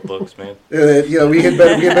 Pop-up books, man. We had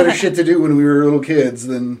better shit to do when we were little kids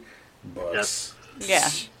than books. Yeah.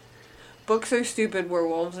 Books are stupid.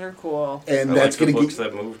 Werewolves are cool. And I that's like the going books to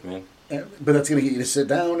that moved, man. but that's going to get you to sit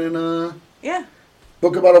down and Yeah.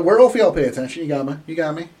 book about a werewolf. I'll pay attention. You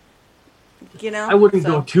got me. I wouldn't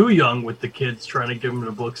go too young with the kids trying to give them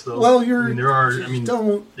the books, though. Well, there are.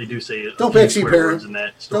 don't They do say don't a few backseat swear parent. words in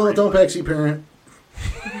that story. don't backseat parent.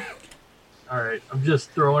 All right, I'm just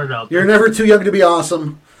throwing it out You're there. never too young to be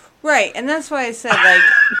awesome. Right, and that's why I said,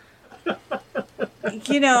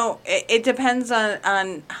 it depends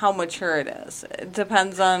on how mature it is. It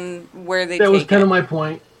depends on where they That take was kind it. of my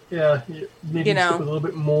point. Yeah, maybe You know. stick with a little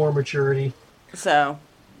bit more maturity. So,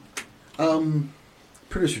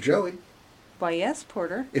 Producer Joey, why, yes,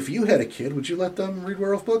 Porter. if you had a kid, would you let them read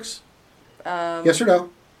werewolf books? Yes or no?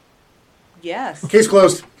 Yes. Case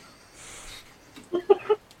closed.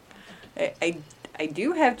 I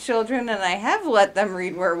do have children, and I have let them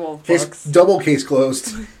read werewolf Case books. double case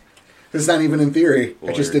closed. It's not even in theory.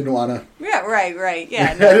 I just Lawyer. didn't want to. Yeah, right.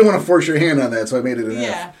 Yeah. I didn't want to force your hand on that, so I made it an F.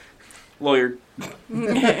 Yeah. Lawyer.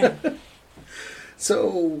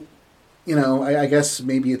 So, I guess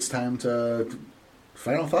maybe it's time to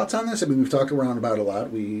final thoughts on this. We've talked around about it a lot.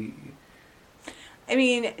 I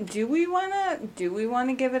mean, do we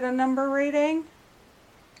wanna give it a number rating?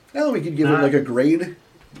 No, we could give it like a grade.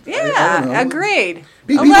 Yeah, I don't know. a grade.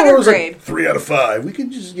 People A letter was grade. like 3 out of 5. We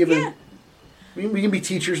could just give it. We can be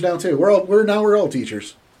teachers now too. We're all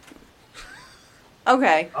teachers.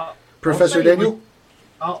 Okay. Professor I'll say, Daniel.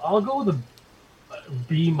 I'll go with a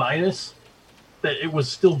B minus. That it was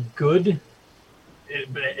still good.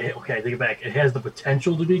 Okay, I take it back. It has the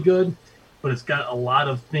potential to be good, but it's got a lot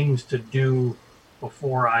of things to do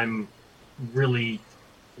before I'm really,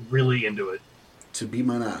 really into it. To be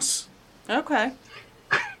manas. Okay.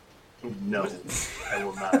 No, I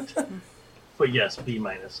will not. But yes, B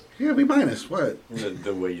minus. Yeah, B minus. What?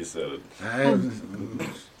 The way you said it. I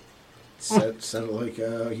said it like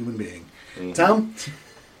a human being. Mhm. Tom.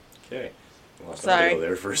 Okay. Lost Sorry. audio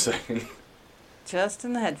there for a second. Just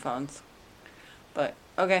in the headphones. But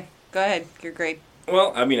okay, go ahead. You're great.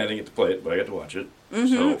 Well, I mean, I didn't get to play it, but I got to watch it.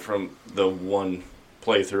 Mm-hmm. So from the one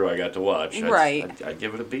playthrough I got to watch, Right. I'd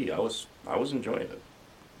give it a B. I was enjoying it.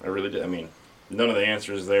 I really did. I mean, none of the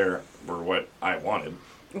answers there were what I wanted.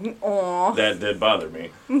 Aw. That did bother me.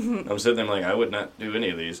 I'm sitting there like, I would not do any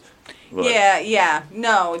of these. But Yeah.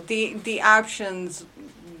 No, the options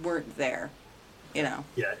weren't there. You know.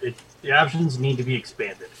 Yeah, the options need to be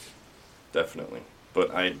expanded. Definitely.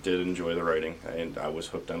 But I did enjoy the writing, and I was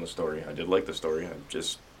hooked on the story. I did like the story.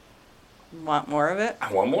 Want more of it?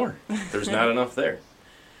 I want more. There's not enough there.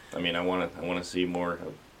 I mean, I want to see more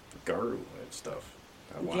of Garu and stuff.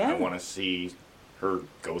 I want to see her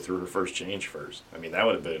go through her first change first. I mean, that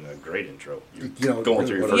would have been a great intro. You're going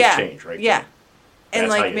through your first Yeah. change, right? Yeah. there. And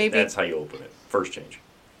That's like how you, maybe that's how you open it. First change.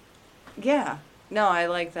 Yeah. No, I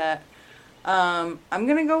like that. I'm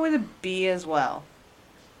gonna go with a B as well.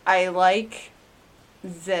 I like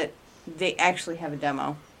that they actually have a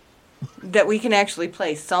demo. That we can actually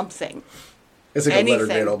play something. It's like a letter Anything.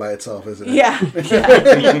 grade all by itself, isn't it? Yeah.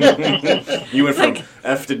 You went from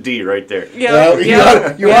F to D right there.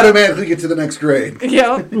 You automatically get to the next grade.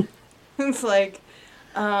 Yep. It's like,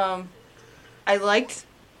 I liked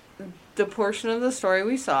the portion of the story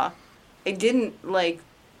we saw. I didn't like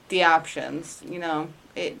the options. You know,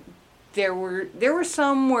 there were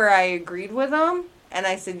some where I agreed with them, and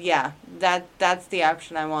I said, yeah, that's the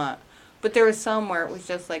option I want. But there was some where it was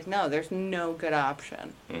just like, no, there's no good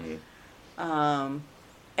option. Mm-hmm.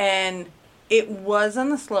 And it was on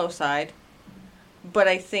the slow side, but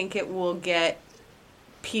I think it will get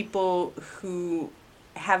people who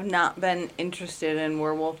have not been interested in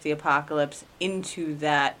Werewolf the Apocalypse into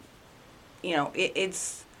that. You know,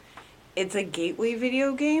 it's a gateway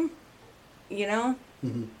video game, you know?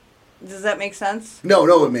 Mm-hmm. Does that make sense? No,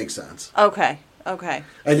 it makes sense. Okay. I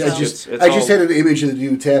just It's had an image of the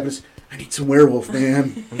dude tapping. I need some werewolf,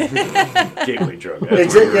 man. Gateway drug.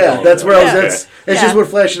 That's where I was. It's Yeah. just what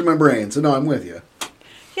flashed in my brain. So no, I'm with you.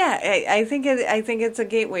 Yeah, I think it's a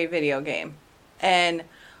gateway video game, and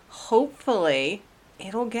hopefully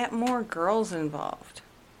it'll get more girls involved,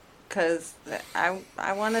 because I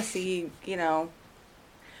want to see, you know.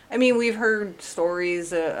 I mean, we've heard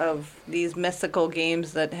stories of these mystical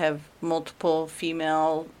games that have multiple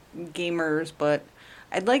female gamers, but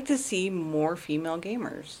I'd like to see more female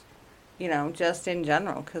gamers. You know, just in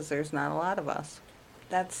general, because there's not a lot of us.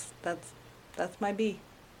 That's my B.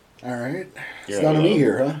 All right. You're It's down to not me allowed.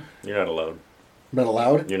 here, huh? You're not allowed. Not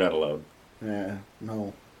allowed? You're not allowed. Yeah,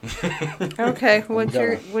 no. Okay, what's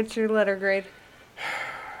gonna. your letter grade?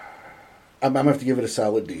 I'm going to have to give it a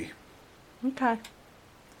solid D. Okay.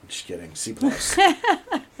 Just kidding. C+.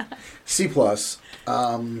 C+. You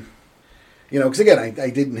know, because again, I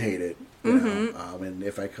didn't hate it. You know, and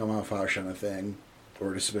if I come off harsh on a thing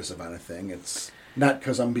or dismissive on a thing, it's not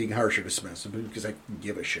because I'm being harsh or dismissive, but because I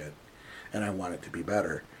give a shit and I want it to be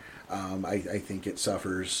better. I think it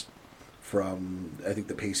suffers from, I think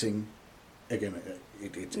the pacing, again,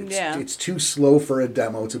 it's too slow for a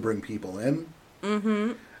demo to bring people in.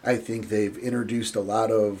 Mm-hmm. I think they've introduced a lot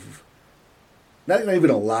of, not even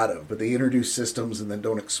a lot of, but they introduce systems and then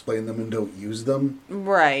don't explain them and don't use them.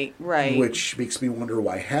 Right. Which makes me wonder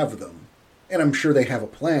why have them. And I'm sure they have a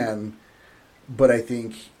plan, but I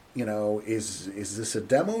think, you know, is this a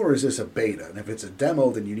demo or is this a beta? And if it's a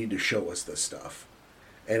demo, then you need to show us this stuff.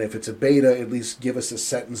 And if it's a beta, at least give us a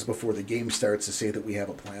sentence before the game starts to say that we have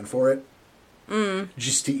a plan for it.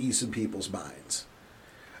 Just to ease some people's minds.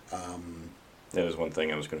 That is one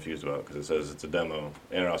thing I was confused about, because it says it's a demo,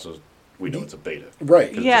 and it also, we know it's a beta.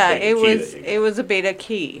 Right. Yeah, It's a beta key that you it get. was a beta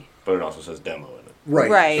key. But it also says demo in it. Right.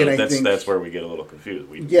 Right. And So I that's think, that's where we get a little confused.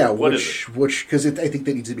 What is it? because I think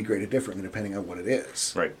that needs to be graded differently depending on what it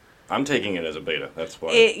is. Right. I'm taking it as a beta. That's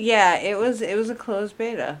why. It was a closed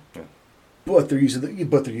beta. But they're using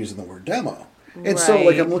the word demo. And so, like,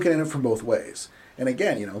 Right. I'm looking at it from both ways. And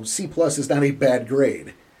again, C plus is not a bad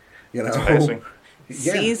grade. It's passing.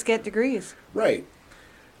 Yeah, C's get degrees. right.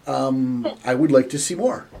 I would like to see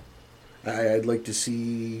more. I'd like to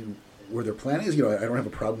see where their plan is. I don't have a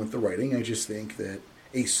problem with the writing. I just think that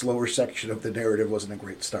a slower section of the narrative wasn't a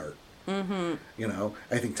great start. Mm-hmm.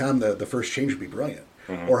 I think, Tom, the first change would be brilliant.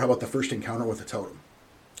 Mm-hmm. Or how about the first encounter with the totem?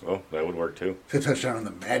 Oh, that would work too. To touch down on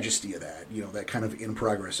the majesty of that, that kind of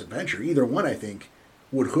in-progress adventure. Either one, I think,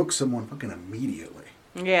 would hook someone fucking immediately.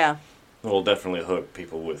 Yeah. Well, definitely hook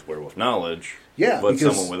people with werewolf knowledge. Yeah, but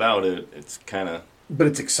because- someone without it, it's kind of. But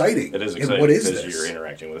it's exciting. It is And exciting what is because this? you're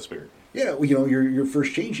interacting with a spirit. Yeah, well, your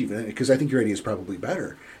first change even, because I think your idea is probably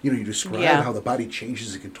better. You describe Yeah. how the body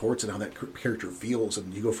changes and contorts and how that character feels,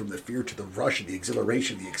 and you go from the fear to the rush and the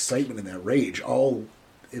exhilaration, the excitement and that rage all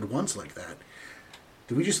at once like that.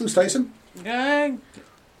 Did we just lose Tyson? Yeah.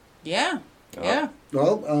 Oh. Yeah.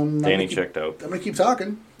 Well, Danny checked out. I'm going to keep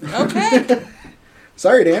talking. Okay.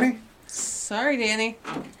 Sorry, Danny. Sorry, Danny.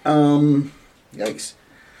 Yikes.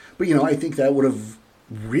 But, I think that would have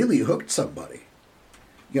really hooked somebody.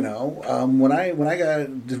 When I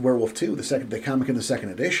did Werewolf 2, the comic in the second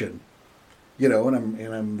edition, and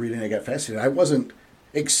I'm reading, I got fascinated. I wasn't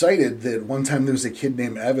excited that one time there was a kid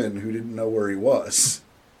named Evan who didn't know where he was.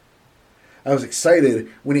 I was excited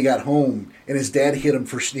when he got home and his dad hit him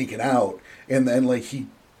for sneaking out, and then he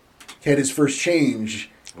had his first change,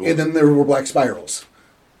 Ooh. and then there were black spirals.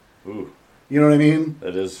 Ooh, You know what I mean?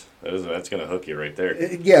 that's gonna hook you right there.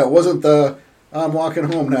 Yeah, it wasn't the I'm walking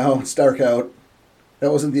home now, it's dark out.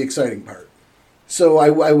 That wasn't the exciting part. So I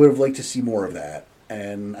would have liked to see more of that,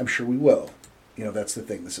 and I'm sure we will. That's the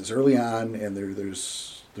thing. This is early on, and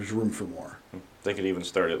there's room for more. They could even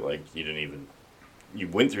start it like you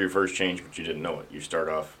went through your first change, but you didn't know it. You start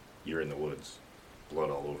off, you're in the woods, blood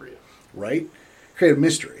all over you. Right? Create a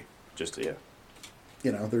mystery. Just yeah.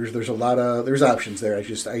 There's a lot of there's options there.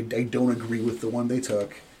 I don't agree with the one they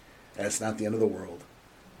took. That's not the end of the world,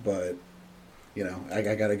 but I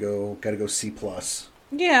gotta go C plus.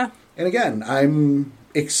 Yeah. And again, I'm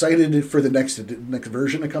excited for the next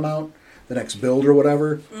version to come out, the next build or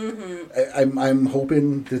whatever. Mm-hmm. I'm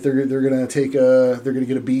hoping that they're gonna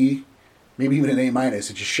get a B, maybe even an A minus,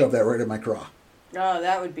 and just shove that right in my craw. Oh,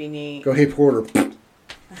 that would be neat. Go, hey Porter,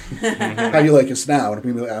 how you like us now? And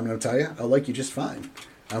I'm gonna tell you, I'll like you just fine.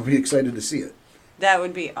 I'll be excited to see it. That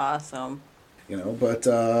would be awesome.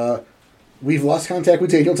 But we've lost contact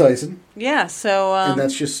with Daniel Tyson. Yeah, so... And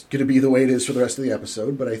that's just going to be the way it is for the rest of the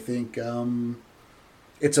episode. But I think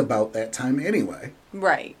it's about that time anyway.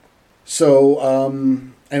 Right. So,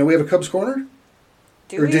 I know we have a Cubs Corner.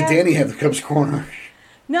 Do or we did have- Danny have the Cubs Corner?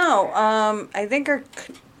 No, I think our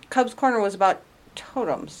Cubs Corner was about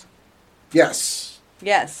totems. Yes.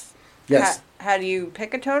 Yes. Yes. How do you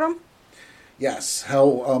pick a totem? Yes.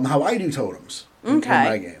 How I do totems in Okay.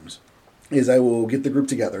 my games is I will get the group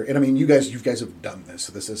together. And I mean, you guys have done this,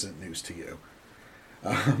 so this isn't news to you.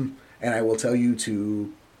 And I will tell you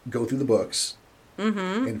to go through the books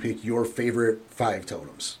and pick your favorite 5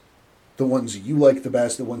 totems. The ones you like the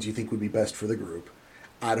best, the ones you think would be best for the group,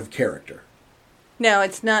 out of character. No,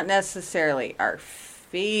 it's not necessarily our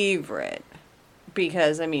favorite.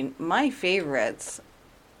 Because, my favorites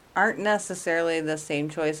aren't necessarily the same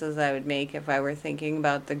choices I would make if I were thinking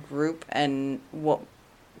about the group and what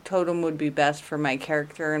totem would be best for my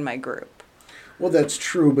character and my group. Well, that's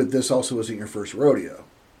true, but this also isn't your first rodeo.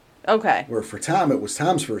 Okay. Where for Tom, it was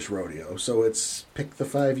Tom's first rodeo, so it's pick the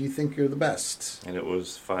 5 you think are the best. And it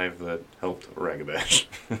was 5 that helped Ragabash.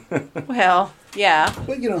 Well, yeah.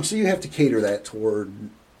 But, so you have to cater that toward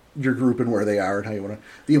your group and where they are and how you want to...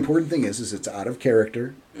 The important thing is it's out of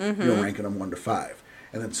character. You're ranking them 1 to 5.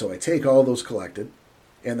 And then so I take all those collected,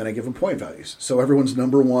 and then I give them point values. So everyone's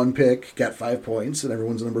number 1 pick got 5 points, and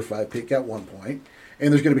everyone's number 5 pick got 1 point.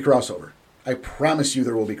 And there's going to be crossover. I promise you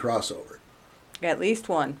there will be crossover. At least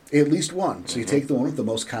one. At least one. So you take the one with the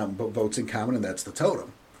most votes in common, and that's the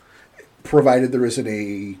totem. Provided there isn't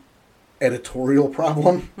a editorial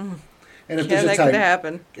problem. And if Yeah, there's that a could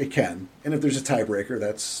happen. it can. And if there's a tiebreaker,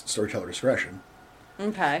 that's storyteller discretion.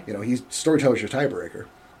 Okay. Storyteller's your tiebreaker.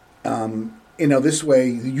 And now this way,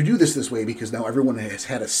 you do this way because now everyone has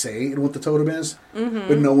had a say in what the totem is,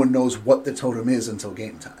 but no one knows what the totem is until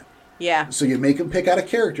game time. Yeah. So you make them pick out a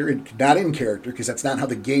character, and not in character, because that's not how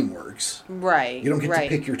the game works. Right. You don't get to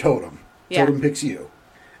pick your totem. Yeah. Totem picks you.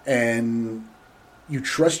 And you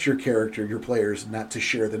trust your character, your players, not to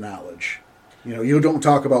share the knowledge. You don't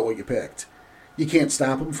talk about what you picked. You can't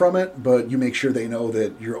stop them from it, but you make sure they know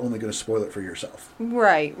that you're only going to spoil it for yourself.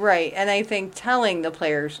 Right. And I think telling the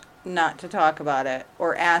players not to talk about it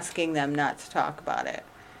or asking them not to talk about it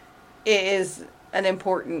it is an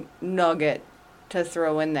important nugget to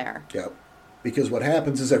throw in there. Yep. Because what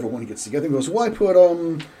happens is everyone gets together and goes, well, I put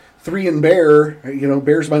 3 in Bear. You know,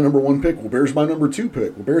 Bear's my number 1 pick. Well, Bear's my number 2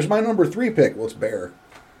 pick. Well, Bear's my number 3 pick. Well, it's Bear.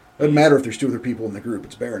 Doesn't matter if there's 2 other people in the group.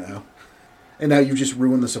 It's Bear now. And now you've just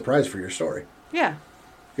ruined the surprise for your story. Yeah.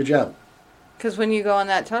 Good job. Because when you go on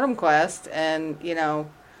that totem quest and, you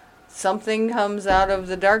know, something comes out of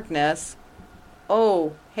the darkness,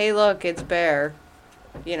 oh, hey, look, it's Bear.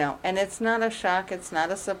 You know, and it's not a shock, it's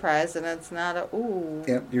not a surprise, and it's not a, ooh.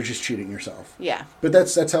 Yeah, you're just cheating yourself. Yeah. But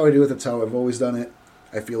that's how I do it. That's how I've always done it.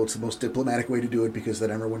 I feel it's the most diplomatic way to do it because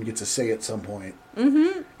then everyone gets a say at some point.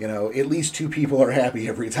 Mm-hmm. You know, at least 2 people are happy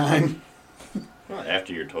every time. Well,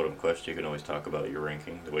 after your totem quest, you can always talk about your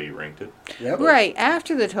ranking, the way you ranked it. Yep. Right,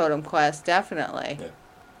 after the totem quest, definitely. Yeah.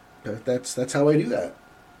 But that's how I do that.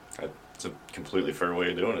 It's a completely fair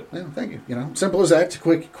way of doing it. Yeah, thank you. You know, simple as that.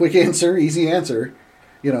 Quick answer, easy answer.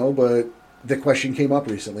 You know, but the question came up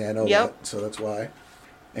recently. I know that, so that's why.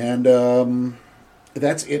 And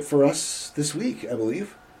that's it for us this week, I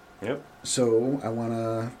believe. Yep. So I want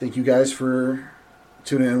to thank you guys for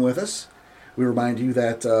tuning in with us. We remind you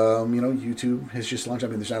that, you know, YouTube has just launched. I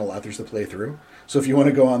mean, there's not a lot there's to play through. So if you want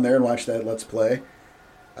to go on there and watch that Let's Play,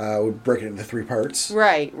 we break it into 3 parts.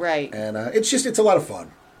 Right. And it's a lot of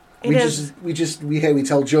fun. We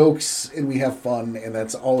tell jokes and we have fun, and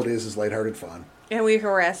that's all it is lighthearted fun. And we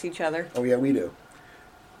harass each other. Oh yeah, we do.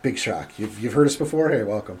 Big shock. You've heard us before? Hey,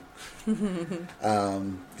 welcome. You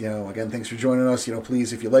know, again, thanks for joining us. You know,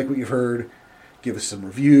 please, if you like what you've heard, give us some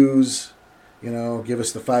reviews. You know, give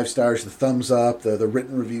us the 5 stars, the thumbs up, the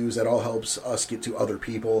written reviews. That all helps us get to other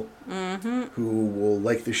people who will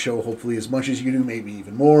like the show hopefully as much as you do, maybe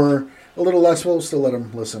even more. A little less, we'll still let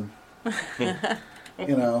them listen.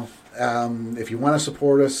 You know, if you want to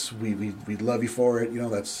support us, we'd love you for it. You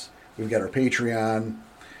know, we've got our Patreon.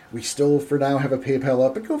 We still, for now, have a PayPal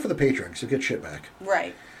up, but go for the Patreon because you'll get shit back.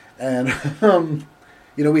 Right. And,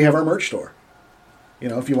 you know, we have our merch store. You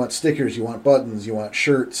know, if you want stickers, you want buttons, you want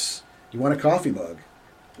shirts, you want a coffee mug.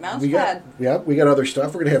 Mousepad. We got other stuff.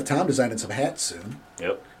 We're going to have Tom designing some hats soon.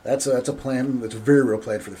 Yep. That's a plan. That's a very real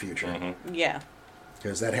plan for the future. Mm-hmm. Yeah.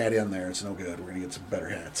 Because that hat in there, it's no good. We're going to get some better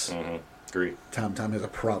hats. Mm-hmm. Agree. Tom has a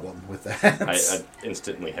problem with the hats. I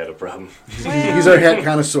instantly had a problem. He's our hat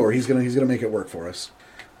connoisseur. He's gonna make it work for us.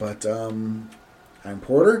 But I'm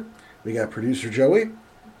Porter. We got producer Joey.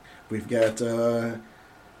 We've got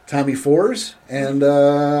Tommy Fours. And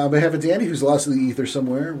on behalf of Danny, who's lost in the ether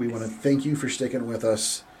somewhere, we want to thank you for sticking with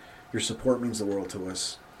us. Your support means the world to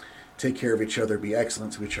us. Take care of each other. Be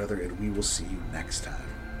excellent to each other. And we will see you next time.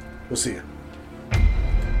 We'll see you.